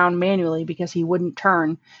head around manually because he wouldn't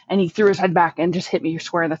turn, and he threw his head back and just hit me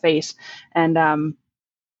square in the face. And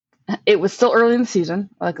it was still early in the season,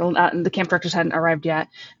 the camp directors hadn't arrived yet.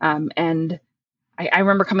 And I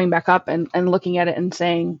remember coming back up and looking at it and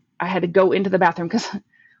saying I had to go into the bathroom because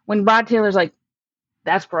when Rod Taylor's like,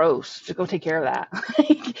 "That's gross, just go take care of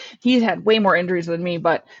that." He's had way more injuries than me,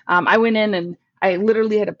 but I went in and I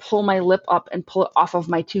literally had to pull my lip up and pull it off of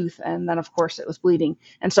my tooth. And then, of course, it was bleeding.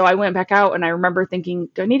 And so I went back out, and I remember thinking,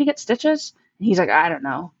 "Do I need to get stitches?" And he's like, "I don't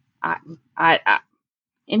know."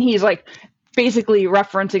 And he's like basically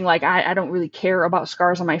referencing like, I don't really care about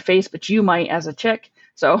scars on my face, but you might as a chick.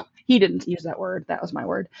 So he didn't use that word. That was my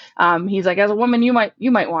word. He's like, "As a woman, you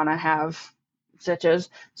might want to have stitches."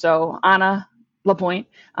 So Anna La Pointe,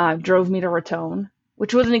 drove me to Raton,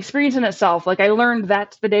 which was an experience in itself. Like, I learned,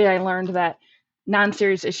 that's the day I learned that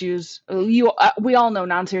non-serious issues, we all know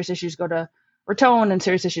non-serious issues go to Raton and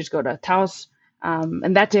serious issues go to Taos.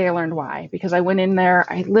 And that day I learned why, because I went in there,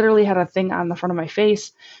 I literally had a thing on the front of my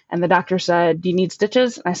face, and the doctor said, "Do you need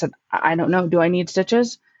stitches?" And I said, "I don't know. Do I need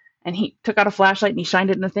stitches?" And he took out a flashlight and he shined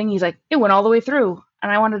it in the thing. He's like, "It went all the way through."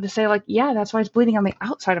 And I wanted to say, like, yeah, that's why it's bleeding on the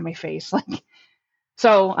outside of my face. Like,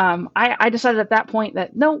 so I decided at that point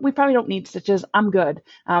that no, we probably don't need stitches. I'm good.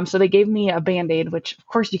 So they gave me a Band-Aid, which of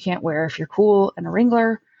course you can't wear if you're cool and a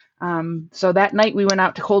Wrangler. So that night we went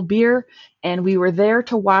out to Cold Beer, and we were there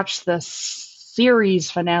to watch the series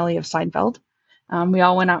finale of Seinfeld. We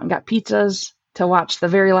all went out and got pizzas to watch the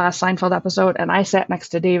very last Seinfeld episode, and I sat next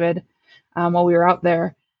to David while we were out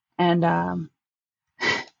there. And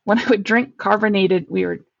when I would drink carbonated, we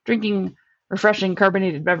were drinking refreshing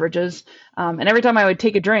carbonated beverages, and every time I would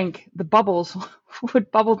take a drink, the bubbles would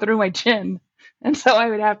bubble through my chin, and so I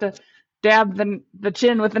would have to dab the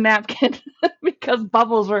chin with the napkin because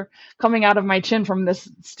bubbles were coming out of my chin from this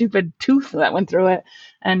stupid tooth that went through it.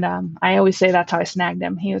 And I always say that's how I snagged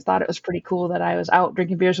him. He thought it was pretty cool that I was out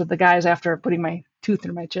drinking beers with the guys after putting my tooth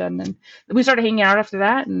in my chin. And we started hanging out after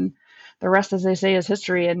that, and the rest, as they say, is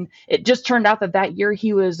history. And it just turned out that year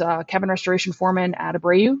he was cabin restoration foreman at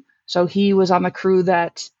Abreu. So he was on the crew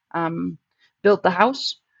that built the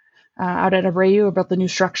house out at Abreu, or built the new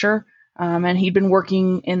structure. And he'd been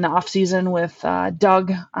working in the off season with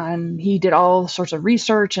Doug, and he did all sorts of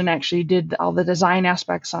research and actually did all the design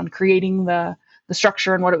aspects on creating the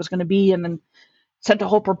structure and what it was going to be, and then sent a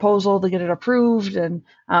whole proposal to get it approved. And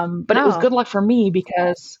but It was good luck for me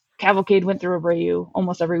because Cavalcade went through Abreu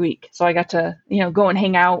almost every week. So I got to, go and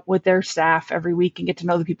hang out with their staff every week and get to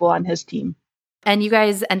know the people on his team. And you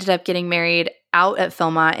guys ended up getting married out at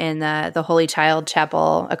Philmont in the Holy Child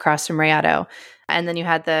Chapel across from Rayado. And then you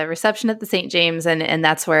had the reception at the St. James, and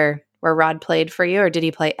that's where Rod played for you, or did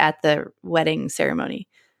he play at the wedding ceremony?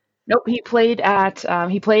 Nope, he played at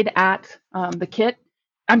the Kit.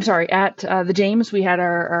 I'm sorry, at the James. We had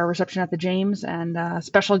our reception at the James, and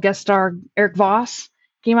special guest star Eric Voss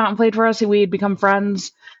came out and played for us. We had become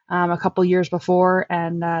friends a couple years before,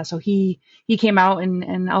 and so he came out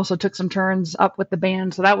and also took some turns up with the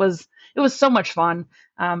band. So it was so much fun.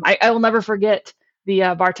 I will never forget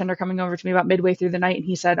the bartender coming over to me about midway through the night, and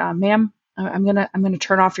he said, "Ma'am, I'm gonna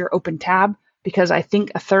turn off your open tab, because I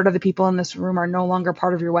think a third of the people in this room are no longer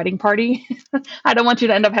part of your wedding party. I don't want you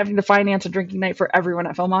to end up having to finance a drinking night for everyone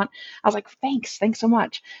at Philmont." I was like, thanks so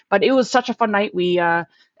much. But it was such a fun night. We,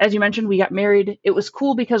 as you mentioned, we got married. It was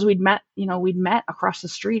cool because we'd met across the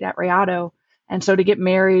street at Rayado. And so to get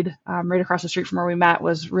married right across the street from where we met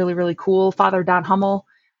was really, really cool. Father Don Hummel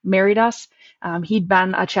married us. He'd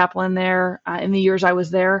been a chaplain there in the years I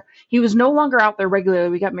was there. He was no longer out there regularly.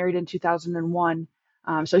 We got married in 2001.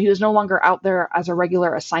 So he was no longer out there as a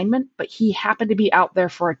regular assignment, but he happened to be out there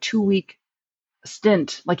for a 2-week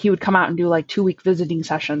stint. Like, he would come out and do like 2-week visiting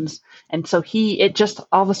sessions. And so it just,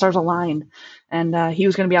 all the stars aligned, and he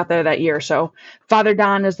was going to be out there that year. So Father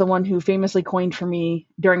Don is the one who famously coined for me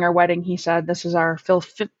during our wedding. He said, "This is our Phil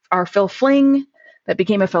fling that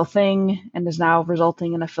became a Phil thing and is now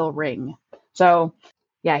resulting in a Phil ring." So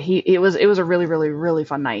yeah, it was a really, really, really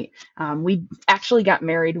fun night. We actually got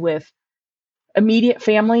married with immediate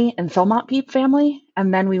family and Philmont family,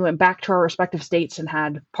 and then we went back to our respective states and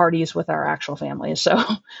had parties with our actual families. So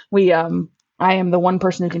I am the one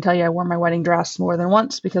person who can tell you I wore my wedding dress more than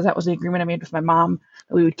once, because that was the agreement I made with my mom,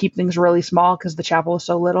 that we would keep things really small because the chapel was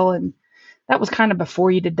so little, and that was kind of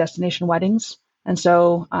before you did destination weddings. And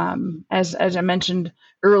so as I mentioned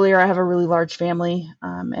earlier, I have a really large family,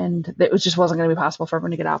 and it just wasn't going to be possible for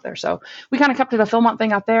everyone to get out there. So we kind of kept it a Philmont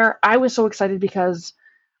thing out there. I was so excited because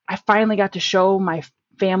I finally got to show my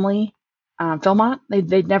family Philmont.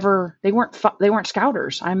 They weren't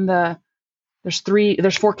scouters.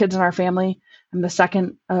 There's 4 kids in our family. I'm the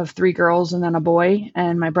second of 3 girls and then a boy,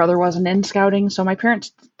 and my brother wasn't in scouting. So my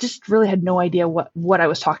parents just really had no idea what I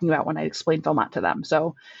was talking about when I explained Philmont to them.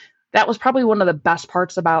 So that was probably one of the best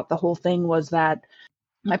parts about the whole thing, was that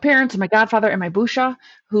my parents and my godfather and my Busha,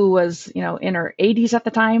 who was, in her 80s at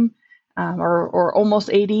the time, or almost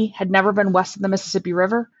 80, had never been west of the Mississippi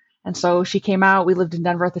River. And so she came out. We lived in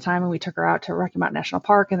Denver at the time, and we took her out to Rocky Mountain National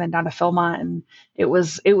Park and then down to Philmont. And it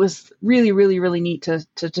was really, really, really neat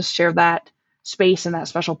to just share that space and that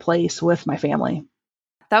special place with my family.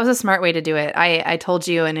 That was a smart way to do it. I told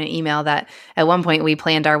you in an email that at one point we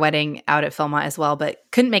planned our wedding out at Philmont as well, but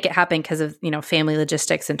couldn't make it happen because of, family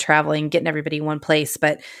logistics and traveling, getting everybody in one place.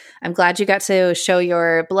 But I'm glad you got to show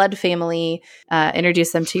your blood family,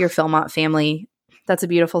 introduce them to your Philmont family. That's a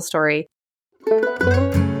beautiful story. What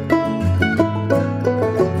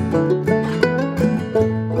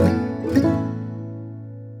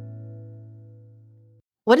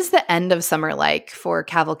is the end of summer like for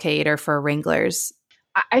Cavalcade or for Wranglers?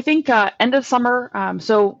 I think end of summer.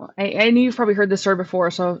 So I know you've probably heard this story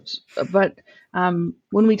before. But when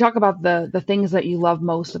we talk about the things that you love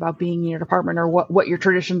most about being in your department or what your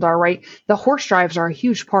traditions are, right? The horse drives are a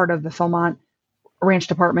huge part of the Philmont Ranch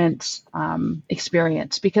Department's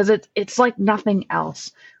experience because it's like nothing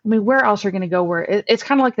else. I mean, where else are you going to go? Where it's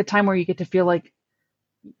kind of like the time where you get to feel like,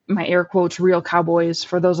 my air quotes, real cowboys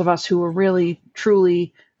for those of us who were really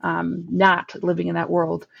truly not living in that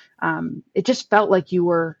world. It just felt like you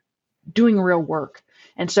were doing real work.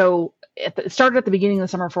 And so it started at the beginning of the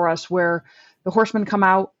summer for us where the horsemen come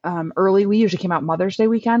out early. We usually came out Mother's Day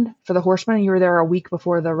weekend for the horsemen, and you were there a week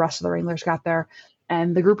before the rest of the Wranglers got there.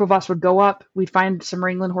 And the group of us would go up, we'd find some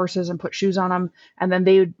Wrangling horses and put shoes on them. And then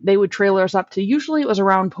they would trailer us up to, usually it was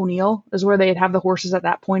around Poneal is where they'd have the horses at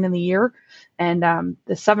that point in the year. And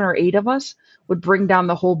the 7 or 8 of us would bring down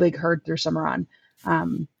the whole big herd through Cimarron.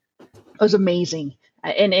 It was amazing.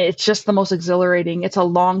 And it's just the most exhilarating. It's a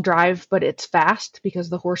long drive, but it's fast because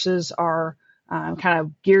the horses are kind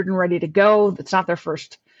of geared and ready to go. It's not their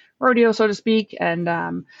first rodeo, so to speak.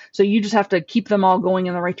 And so you just have to keep them all going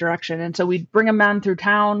in the right direction. And so we'd bring them down through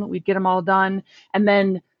town, we'd get them all done, and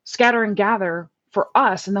then scatter and gather for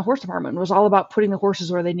us in the horse department was all about putting the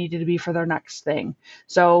horses where they needed to be for their next thing.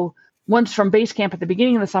 So once from base camp at the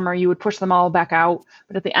beginning of the summer, you would push them all back out.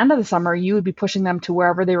 But at the end of the summer, you would be pushing them to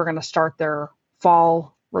wherever they were going to start their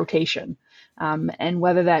fall rotation. And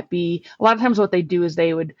whether that be, a lot of times what they do is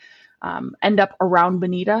they would end up around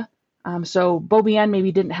Bonita. So Beaubien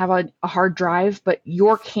maybe didn't have a hard drive, but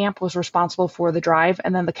your camp was responsible for the drive.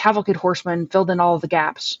 And then the cavalcade horsemen filled in all of the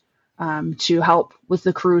gaps to help with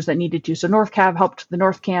the crews that needed to. So North Cav helped the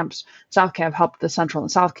North camps, South Cav helped the Central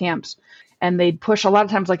and South camps. And they'd push a lot of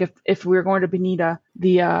times, like if we were going to Bonita,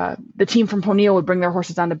 the team from Poneal would bring their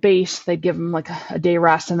horses down to base. They'd give them like a day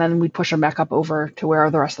rest, and then we'd push them back up over to where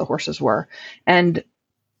the rest of the horses were. And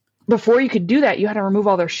before you could do that, you had to remove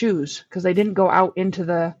all their shoes because they didn't go out into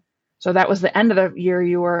the. So that was the end of the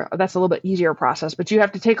year. That's a little bit easier process, but you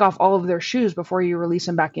have to take off all of their shoes before you release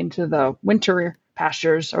them back into the winter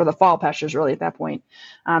pastures or the fall pastures, really at that point.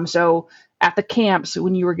 So at the camps,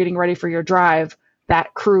 when you were getting ready for your drive,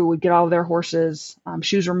 that crew would get all of their horses,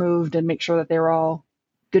 shoes removed, and make sure that they were all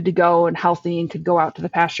good to go and healthy and could go out to the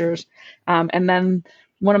pastures. And then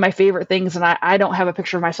one of my favorite things, and I don't have a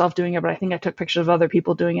picture of myself doing it, but I think I took pictures of other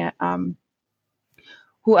people doing it.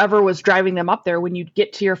 Whoever was driving them up there, when you'd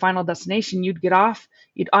get to your final destination, you'd get off,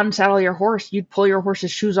 you'd unsaddle your horse, you'd pull your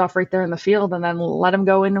horse's shoes off right there in the field, and then let them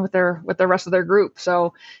go in with the rest of their group.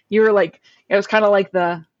 So you were like, it was kind of like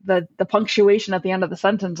the punctuation at the end of the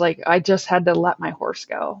sentence, like I just had to let my horse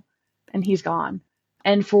go, and he's gone.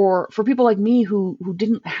 And for people like me who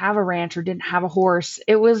didn't have a ranch or didn't have a horse,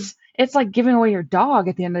 it's like giving away your dog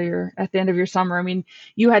at the end of your summer. I mean,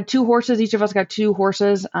 you had 2 horses. Each of us got 2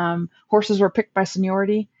 horses. Horses were picked by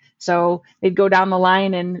seniority. So they'd go down the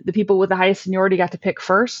line and the people with the highest seniority got to pick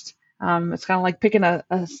first. It's kind of like picking a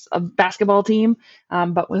basketball team,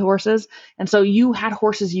 but with horses. And so you had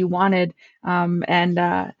horses you wanted.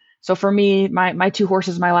 So for me, my 2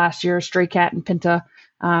 horses, my last year, Stray Cat and Pinta,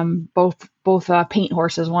 both paint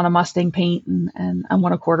horses, one a Mustang paint and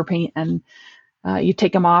one a quarter paint. And you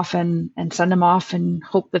take them off and send them off and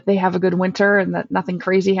hope that they have a good winter and that nothing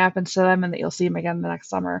crazy happens to them and that you'll see them again the next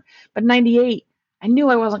summer. But 98, I knew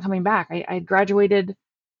I wasn't coming back. I graduated.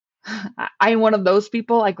 I'm one of those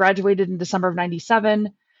people. I graduated in December of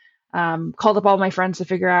 97, called up all my friends to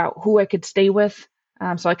figure out who I could stay with.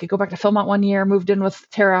 So I could go back to Philmont one year, moved in with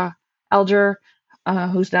Tara Elger,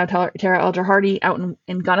 who's now Tara Elger Hardy out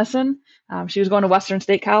in Gunnison. She was going to Western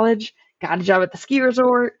State College, got a job at the ski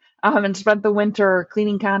resort, and spent the winter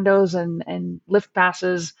cleaning condos and lift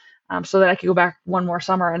passes so that I could go back one more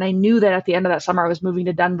summer. And I knew that at the end of that summer, I was moving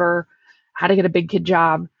to Denver, had to get a big kid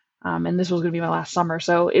job, and this was going to be my last summer.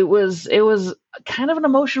 So it was kind of an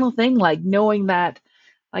emotional thing, like knowing that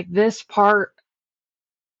like this part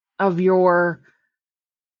of your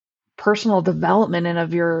personal development and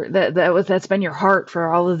of your that's been your heart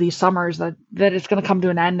for all of these summers that it's going to come to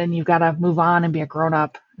an end and you've got to move on and be a grown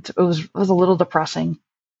up. It was a little depressing.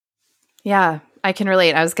 Yeah, I can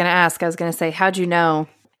relate. I was going to say, how'd you know?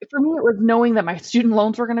 For me, it was knowing that my student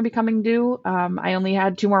loans were going to be coming due. I only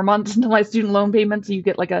had 2 more months until my student loan payments. So you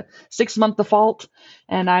get like a 6-month default,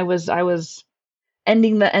 and I was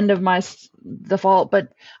ending the end of my default.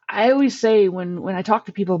 But I always say when I talk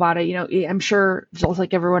to people about it, I'm sure just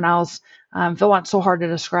like everyone else, Philmont's so hard to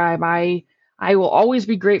describe. I I will always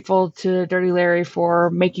be grateful to Dirty Larry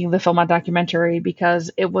for making the Philmont documentary,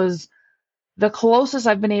 because it was the closest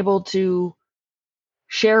I've been able to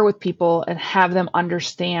share with people and have them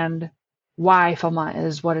understand why Philmont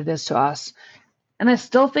is what it is to us. And I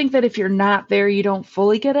still think that if you're not there, you don't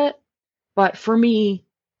fully get it. But for me,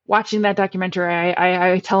 watching that documentary,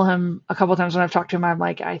 I tell him a couple times when I've talked to him, I'm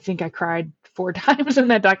like, I think I cried 4 times in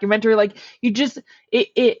that documentary. Like, you just,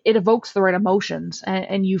 it evokes the right emotions,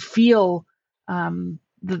 and you feel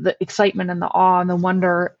the excitement and the awe and the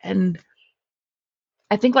wonder. And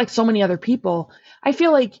I think, like so many other people, I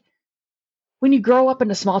feel like when you grow up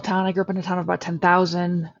in a small town, I grew up in a town of about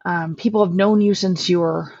 10,000. People have known you since you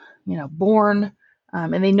were, born,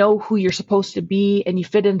 and they know who you're supposed to be, and you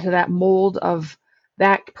fit into that mold of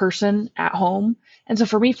that person at home. And so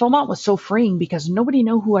for me, Philmont was so freeing, because nobody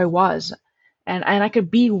knew who I was, and I could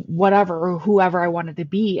be whatever or whoever I wanted to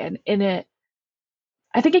be. And in it,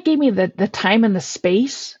 I think it gave me the time and the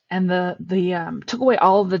space, and the took away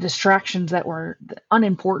all of the distractions that were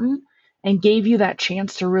unimportant, and gave you that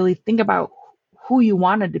chance to really think about who you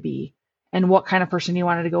wanted to be and what kind of person you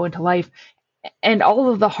wanted to go into life. And all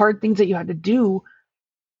of the hard things that you had to do,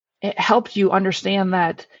 it helped you understand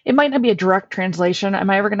that it might not be a direct translation. Am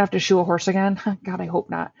I ever going to have to shoe a horse again? God, I hope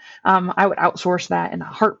not. I would outsource that in a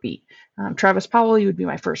heartbeat. Travis Powell, you would be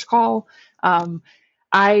my first call.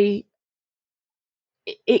 I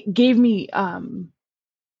It gave me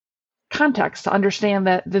context to understand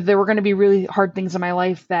that there were going to be really hard things in my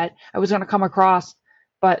life that I was going to come across,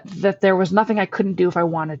 but that there was nothing I couldn't do if I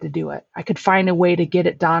wanted to do it. I could find a way to get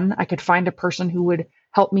it done. I could find a person who would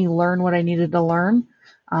help me learn what I needed to learn.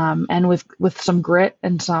 And with some grit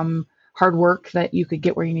and some hard work, that you could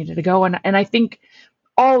get where you needed to go. And I think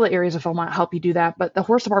all the areas of Philmont help you do that. But the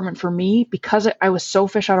horse department for me, because I was so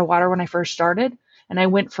fish out of water when I first started, and I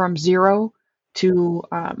went from zero to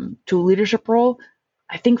a leadership role,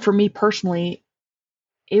 I think for me personally,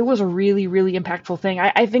 it was a really, really impactful thing.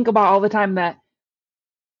 I think about all the time that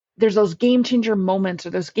there's those game changer moments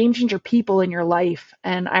or those game changer people in your life.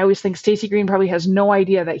 And I always think Stacey Green probably has no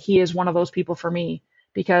idea that he is one of those people for me,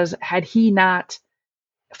 because had he not,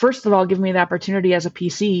 first of all, given me the opportunity as a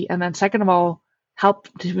PC, and then second of all,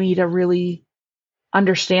 helped me to really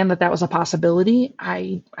understand that that was a possibility,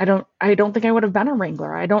 I don't think I would have been a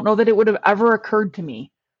wrangler. I don't know that it would have ever occurred to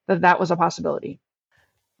me that that was a possibility.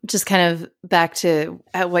 Just kind of back to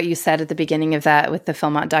what you said at the beginning of that with the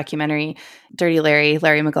Philmont documentary, Dirty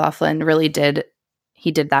Larry McLaughlin really did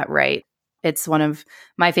that right. It's one of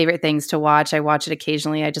my favorite things to watch. I watch it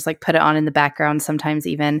occasionally. I just like put it on in the background sometimes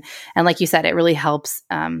even. And like you said, it really helps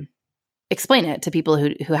explain it to people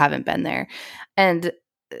who haven't been there. And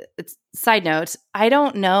side note, I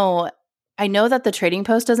don't know. I know that the Trading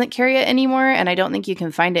Post doesn't carry it anymore, and I don't think you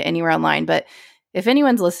can find it anywhere online. But if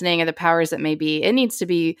anyone's listening, or the powers that may be, it needs to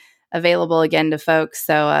be available again to folks.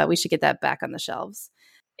 So we should get that back on the shelves.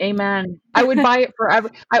 Amen. I would buy it forever.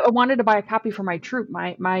 I wanted to buy a copy for my troop.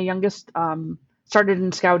 My youngest started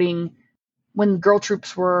in scouting when girl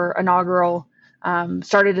troops were inaugural.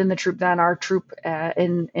 Started in the troop then. Our troop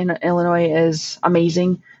in Illinois is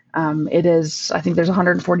amazing. It is, I think there's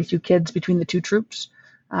 142 kids between the two troops.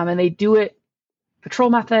 And they do it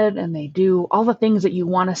patrol method, and they do all the things that you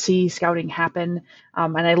want to see scouting happen.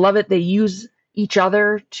 And I love it. They use each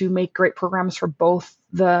other to make great programs for both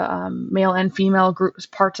the male and female groups,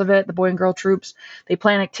 parts of it, the boy and girl troops. They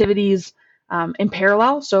plan activities in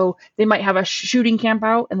parallel. So they might have a shooting camp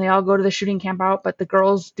out, and they all go to the shooting camp out, but the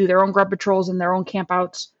girls do their own grub patrols and their own camp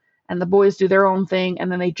outs, and the boys do their own thing,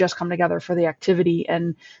 and then they just come together for the activity.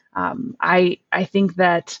 And I think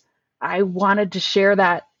that I wanted to share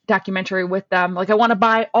that documentary with them. Like, I want to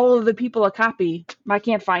buy all of the people a copy. I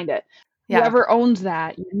can't find it. Yeah. Whoever owns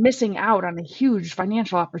that, you're missing out on a huge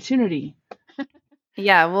financial opportunity.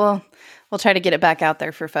 Yeah, we'll try to get it back out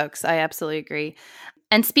there for folks. I absolutely agree.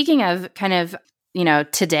 And speaking of kind of,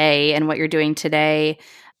 today and what you're doing today,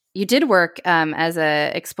 you did work as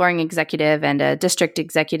a exploring executive and a district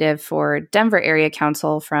executive for Denver Area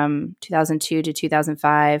Council from 2002 to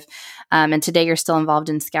 2005. And today you're still involved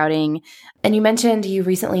in scouting. And you mentioned you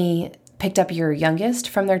recently picked up your youngest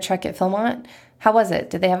from their trek at Philmont. How was it?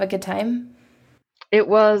 Did they have a good time? It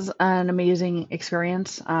was an amazing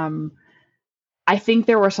experience. I think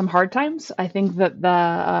there were some hard times. I think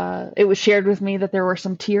that it was shared with me that there were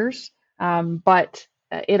some tears, but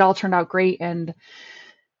it all turned out great. And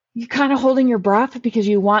you're kind of holding your breath because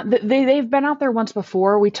you want they've been out there once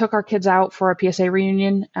before. We took our kids out for a PSA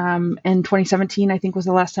reunion in 2017, I think was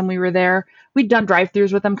the last time we were there. We'd done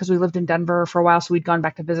drive-throughs with them because we lived in Denver for a while, so we'd gone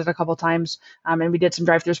back to visit a couple times, and we did some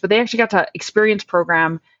drive-throughs. But they actually got to experience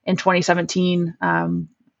program in 2017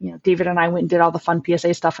 David and I went and did all the fun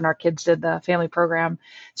PSA stuff, and our kids did the family program.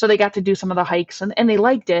 So they got to do some of the hikes, and they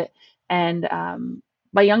liked it. And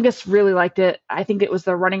my youngest really liked it. I think it was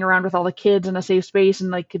the running around with all the kids in a safe space,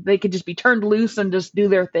 and like they could just be turned loose and just do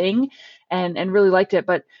their thing, and really liked it.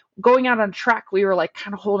 But going out on track, we were like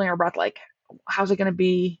kind of holding our breath, like, how's it going to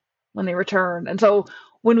be when they return? And so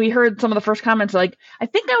when we heard some of the first comments, like, I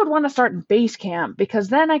think I would want to start in base camp, because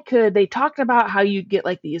then they talked about how you get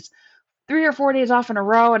like these 3 or 4 days off in a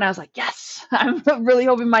row. And I was like, yes, I'm really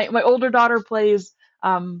hoping my older daughter plays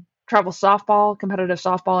travel softball, competitive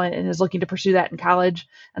softball, and is looking to pursue that in college.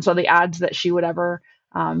 And so the odds that she would ever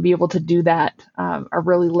be able to do that are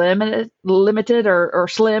really limited or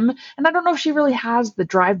slim. And I don't know if she really has the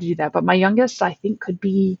drive to do that, but my youngest, I think, could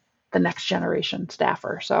be the next generation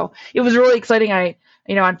staffer. So it was really exciting.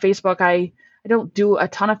 On Facebook, I don't do a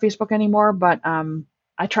ton of Facebook anymore, but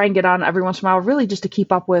I try and get on every once in a while, really just to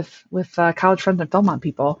keep up with college friends and Philmont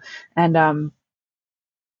people. And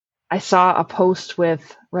I saw a post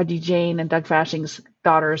with Reggie Jane and Doug Fashing's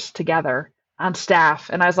daughters together on staff,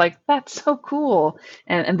 and I was like, that's so cool.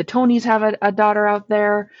 And the Tonys have a daughter out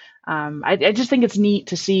there. I just think it's neat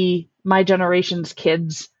to see my generation's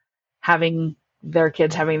kids having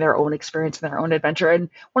their own experience and their own adventure. And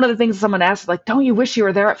one of the things someone asked, like, don't you wish you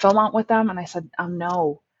were there at Philmont with them? And I said,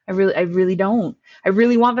 no, I really don't. I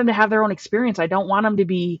really want them to have their own experience. I don't want them to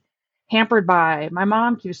be hampered by, my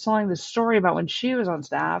mom keeps telling this story about when she was on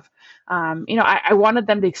staff. I wanted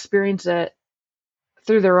them to experience it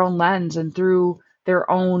through their own lens and through their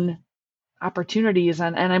own opportunities.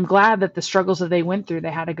 And I'm glad that the struggles that they went through,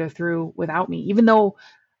 they had to go through without me, even though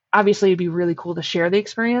obviously it'd be really cool to share the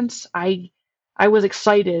experience. I was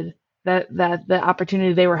excited that the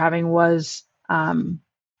opportunity they were having was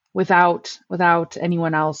without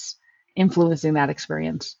anyone else influencing that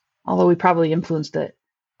experience. Although we probably influenced it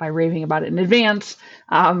by raving about it in advance.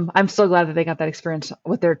 I'm so glad that they got that experience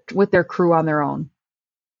with their crew on their own.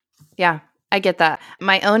 Yeah, I get that.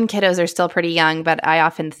 My own kiddos are still pretty young, but I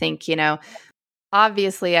often think,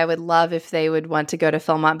 obviously I would love if they would want to go to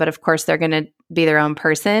Philmont, but of course they're going to be their own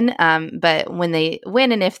person. But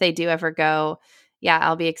when and if they do ever go, yeah,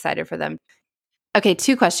 I'll be excited for them. Okay,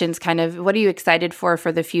 2 questions kind of. What are you excited for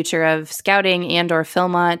the future of scouting and or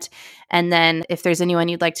Philmont? And then if there's anyone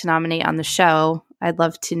you'd like to nominate on the show, I'd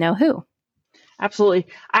love to know who. Absolutely.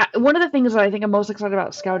 One of the things that I think I'm most excited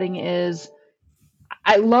about scouting is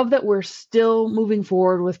I love that we're still moving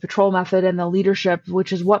forward with patrol method and the leadership,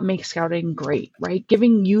 which is what makes scouting great, right?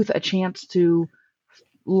 Giving youth a chance to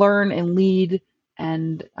learn and lead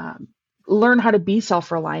and learn how to be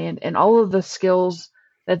self-reliant and all of the skills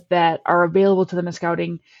that are available to them in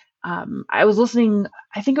scouting. I was listening,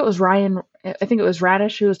 I think it was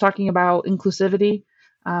Radish who was talking about inclusivity.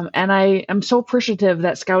 And I am so appreciative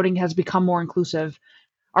that scouting has become more inclusive.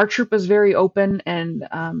 Our troop is very open and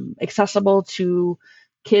accessible to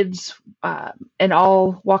kids in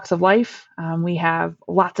all walks of life. We have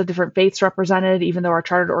lots of different faiths represented. Even though our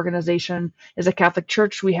chartered organization is a Catholic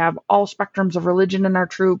church, we have all spectrums of religion in our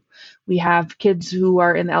troop. We have kids who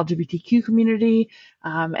are in the LGBTQ community,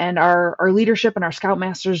 and our leadership and our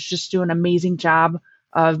scoutmasters just do an amazing job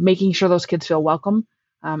of making sure those kids feel welcome.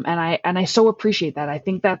 And I so appreciate that. I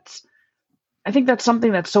think that's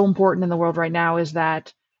something that's so important in the world right now, is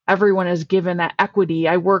that everyone is given that equity.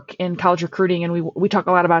 I work in college recruiting, and we talk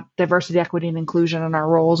a lot about diversity, equity, and inclusion in our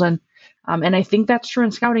roles. And I think that's true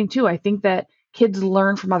in scouting too. I think that kids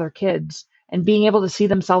learn from other kids, and being able to see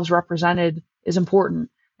themselves represented is important.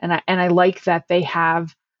 And I like that they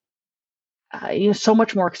have so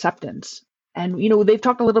much more acceptance. And they've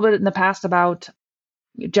talked a little bit in the past about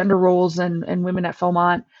gender roles and women at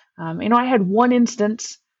Philmont. I had one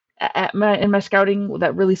instance in my scouting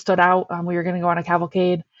that really stood out. We were going to go on a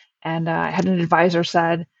cavalcade, and I had an advisor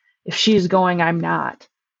said, if she's going, I'm not.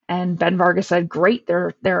 And Ben Vargas said, great,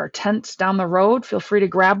 there are tents down the road. Feel free to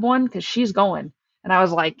grab one because she's going. And I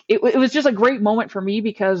was like, it was just a great moment for me,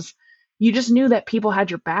 because you just knew that people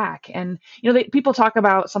had your back. And, people talk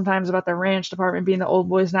sometimes about the ranch department being the old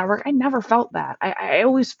boys network. I never felt that. I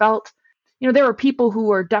always felt, there were people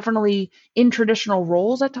who are definitely in traditional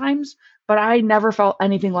roles at times, but I never felt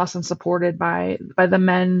anything less than supported by the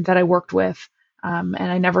men that I worked with. And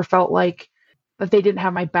I never felt like that they didn't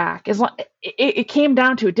have my back. It came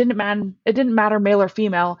down to, it didn't matter male or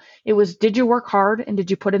female. It was, did you work hard and did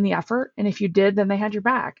you put in the effort? And if you did, then they had your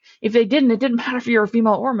back. If they didn't, it didn't matter if you're a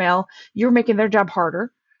female or male. You're making their job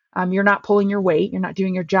harder. You're not pulling your weight. You're not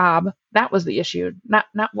doing your job. That was the issue, not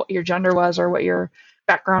what your gender was or what your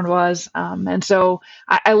background was. And so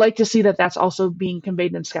I like to see that that's also being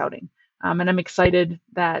conveyed in scouting. And I'm excited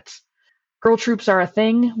that Girl troops are a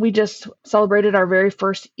thing. We just celebrated our very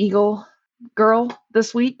first Eagle girl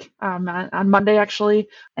this week, on Monday, actually.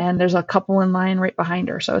 And there's a couple in line right behind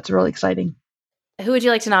her. So it's really exciting. Who would you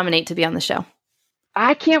like to nominate to be on the show?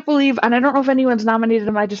 I can't believe, and I don't know if anyone's nominated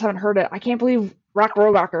him, I just haven't heard it. I can't believe Rock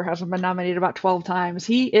Rogacher hasn't been nominated about 12 times.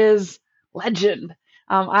 He is legend.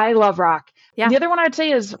 I love Rock. Yeah. The other one I'd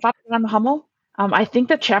say is Father Don Hummel. I think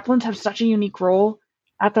that chaplains have such a unique role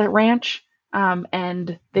at the ranch,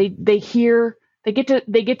 and they get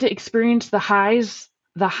to experience the highs,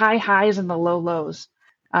 the high highs and the low lows.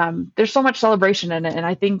 There's so much celebration in it, and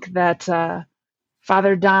I think that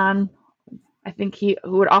Father Don, I think he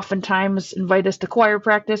would oftentimes invite us to choir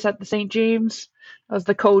practice at the St. James. That was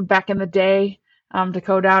the code back in the day, to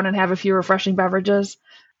go down and have a few refreshing beverages.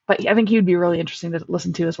 But I think he would be really interesting to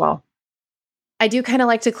listen to as well. I do kind of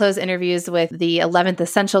like to close interviews with the 11th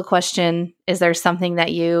essential question. Is there something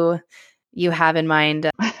that you have in mind?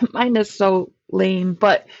 Mine is so lame,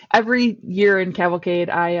 but every year in Cavalcade,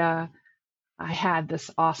 I had this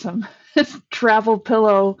awesome travel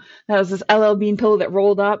pillow. That was this LL Bean pillow that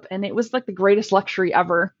rolled up, and it was like the greatest luxury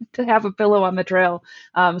ever to have a pillow on the trail.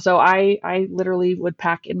 So I literally would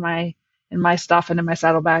pack in my stuff and in my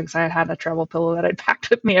saddlebags. I had a travel pillow that I'd packed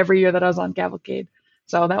with me every year that I was on Cavalcade.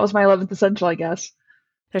 So that was my 11th essential, I guess.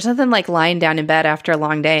 There's nothing like lying down in bed after a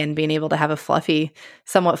long day and being able to have a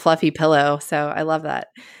somewhat fluffy pillow. So I love that.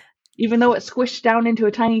 Even though it squished down into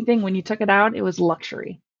a tiny thing, when you took it out, it was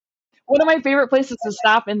luxury. One of my favorite places to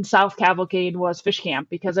stop in South Cavalcade was Fish Camp,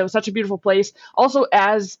 because it was such a beautiful place. Also,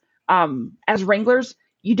 as wranglers,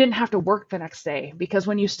 you didn't have to work the next day, because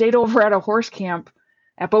when you stayed over at a horse camp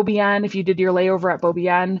at Beaubien, if you did your layover at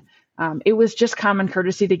Beaubien, it was just common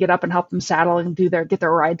courtesy to get up and help them saddle and get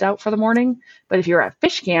their rides out for the morning. But if you were at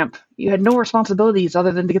Fish Camp, you had no responsibilities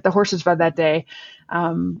other than to get the horses fed that day.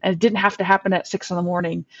 And it didn't have to happen at 6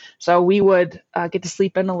 a.m. So we would get to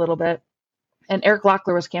sleep in a little bit. And Eric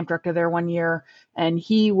Locklear was camp director there one year, and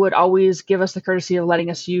he would always give us the courtesy of letting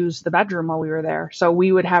us use the bedroom while we were there. So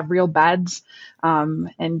we would have real beds,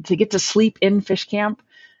 and to get to sleep in Fish Camp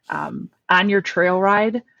on your trail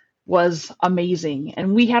ride was amazing.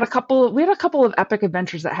 And we had a couple of epic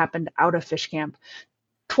adventures that happened out of Fish Camp.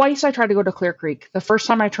 Twice I tried to go to Clear Creek. The first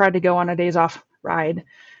time I tried to go on a days off ride,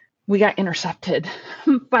 we got intercepted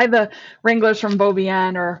by the wranglers from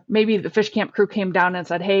Beaubien, or maybe the Fish Camp crew came down and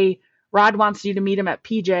said, "Hey, Rod wants you to meet him at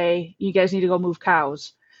PJ. You guys need to go move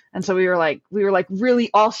cows." And so we were like really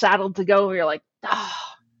all saddled to go. We were like,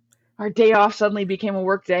 our day off suddenly became a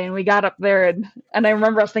work day, and we got up there, and I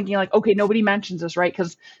remember us thinking like, okay, nobody mentions this, right?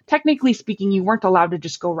 Because technically speaking, you weren't allowed to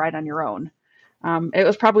just go ride on your own. It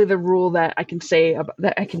was probably the rule that I can say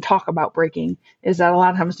that I can talk about breaking, is that a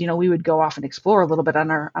lot of times, we would go off and explore a little bit on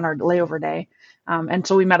our layover day. And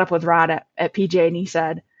so we met up with Rod at PJ, and he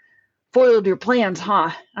said, "Foiled your plans, huh?"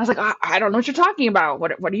 I was like, I don't know what you're talking about.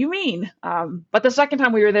 What do you mean? But the second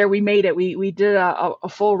time we were there, we made it. We did a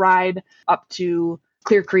full ride up to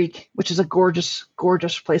Clear Creek, which is a gorgeous,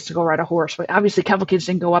 gorgeous place to go ride a horse. But obviously, cavalcades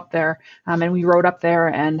didn't go up there, and we rode up there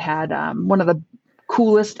and had one of the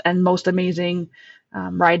coolest and most amazing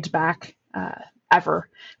rides back ever.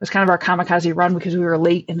 It was kind of our kamikaze run, because we were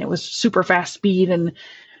late, and it was super fast speed, and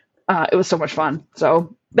it was so much fun.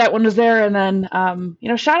 So that one was there. And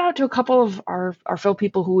then, shout out to a couple of our fellow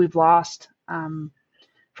people who we've lost from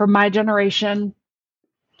my generation.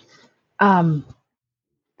 Sorry,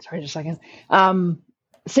 just a second.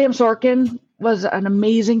 Sam Sorkin was an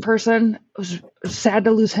amazing person. It was sad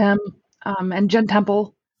to lose him. And Jen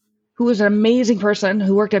Temple, who was an amazing person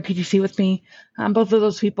who worked at PTC with me. Both of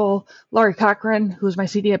those people. Laurie Cochran, who was my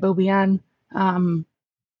CD at Beaubien.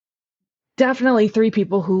 Definitely three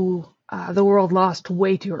people who the world lost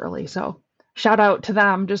way too early. So shout out to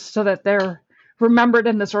them, just so that they're remembered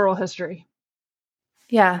in this oral history.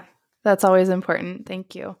 Yeah, that's always important.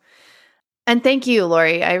 Thank you. And thank you,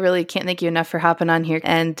 Lori. I really can't thank you enough for hopping on here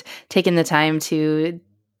and taking the time to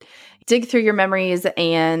dig through your memories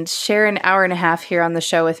and share an hour and a half here on the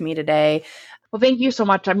show with me today. Well, thank you so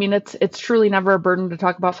much. I mean, it's truly never a burden to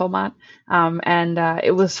talk about Philmont. And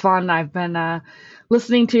it was fun. I've been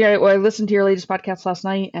listening to I listened to your latest podcast last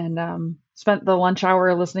night, and spent the lunch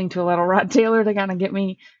hour listening to a little Rod Taylor to kind of get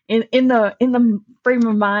me in the frame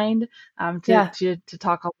of mind to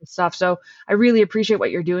talk all this stuff. So I really appreciate what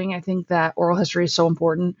you're doing. I think that oral history is so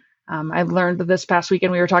important. I learned this past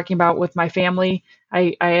weekend, we were talking about with my family.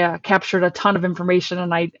 I captured a ton of information,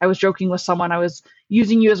 and I was joking with someone. I was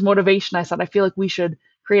using you as motivation. I said, I feel like we should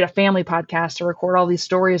create a family podcast to record all these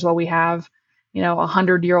stories while we have, a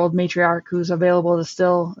 100-year-old matriarch who's available to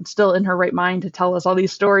still in her right mind to tell us all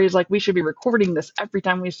these stories. Like, we should be recording this every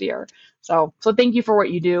time we see her. So thank you for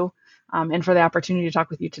what you do. and for the opportunity to talk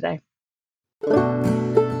with you today.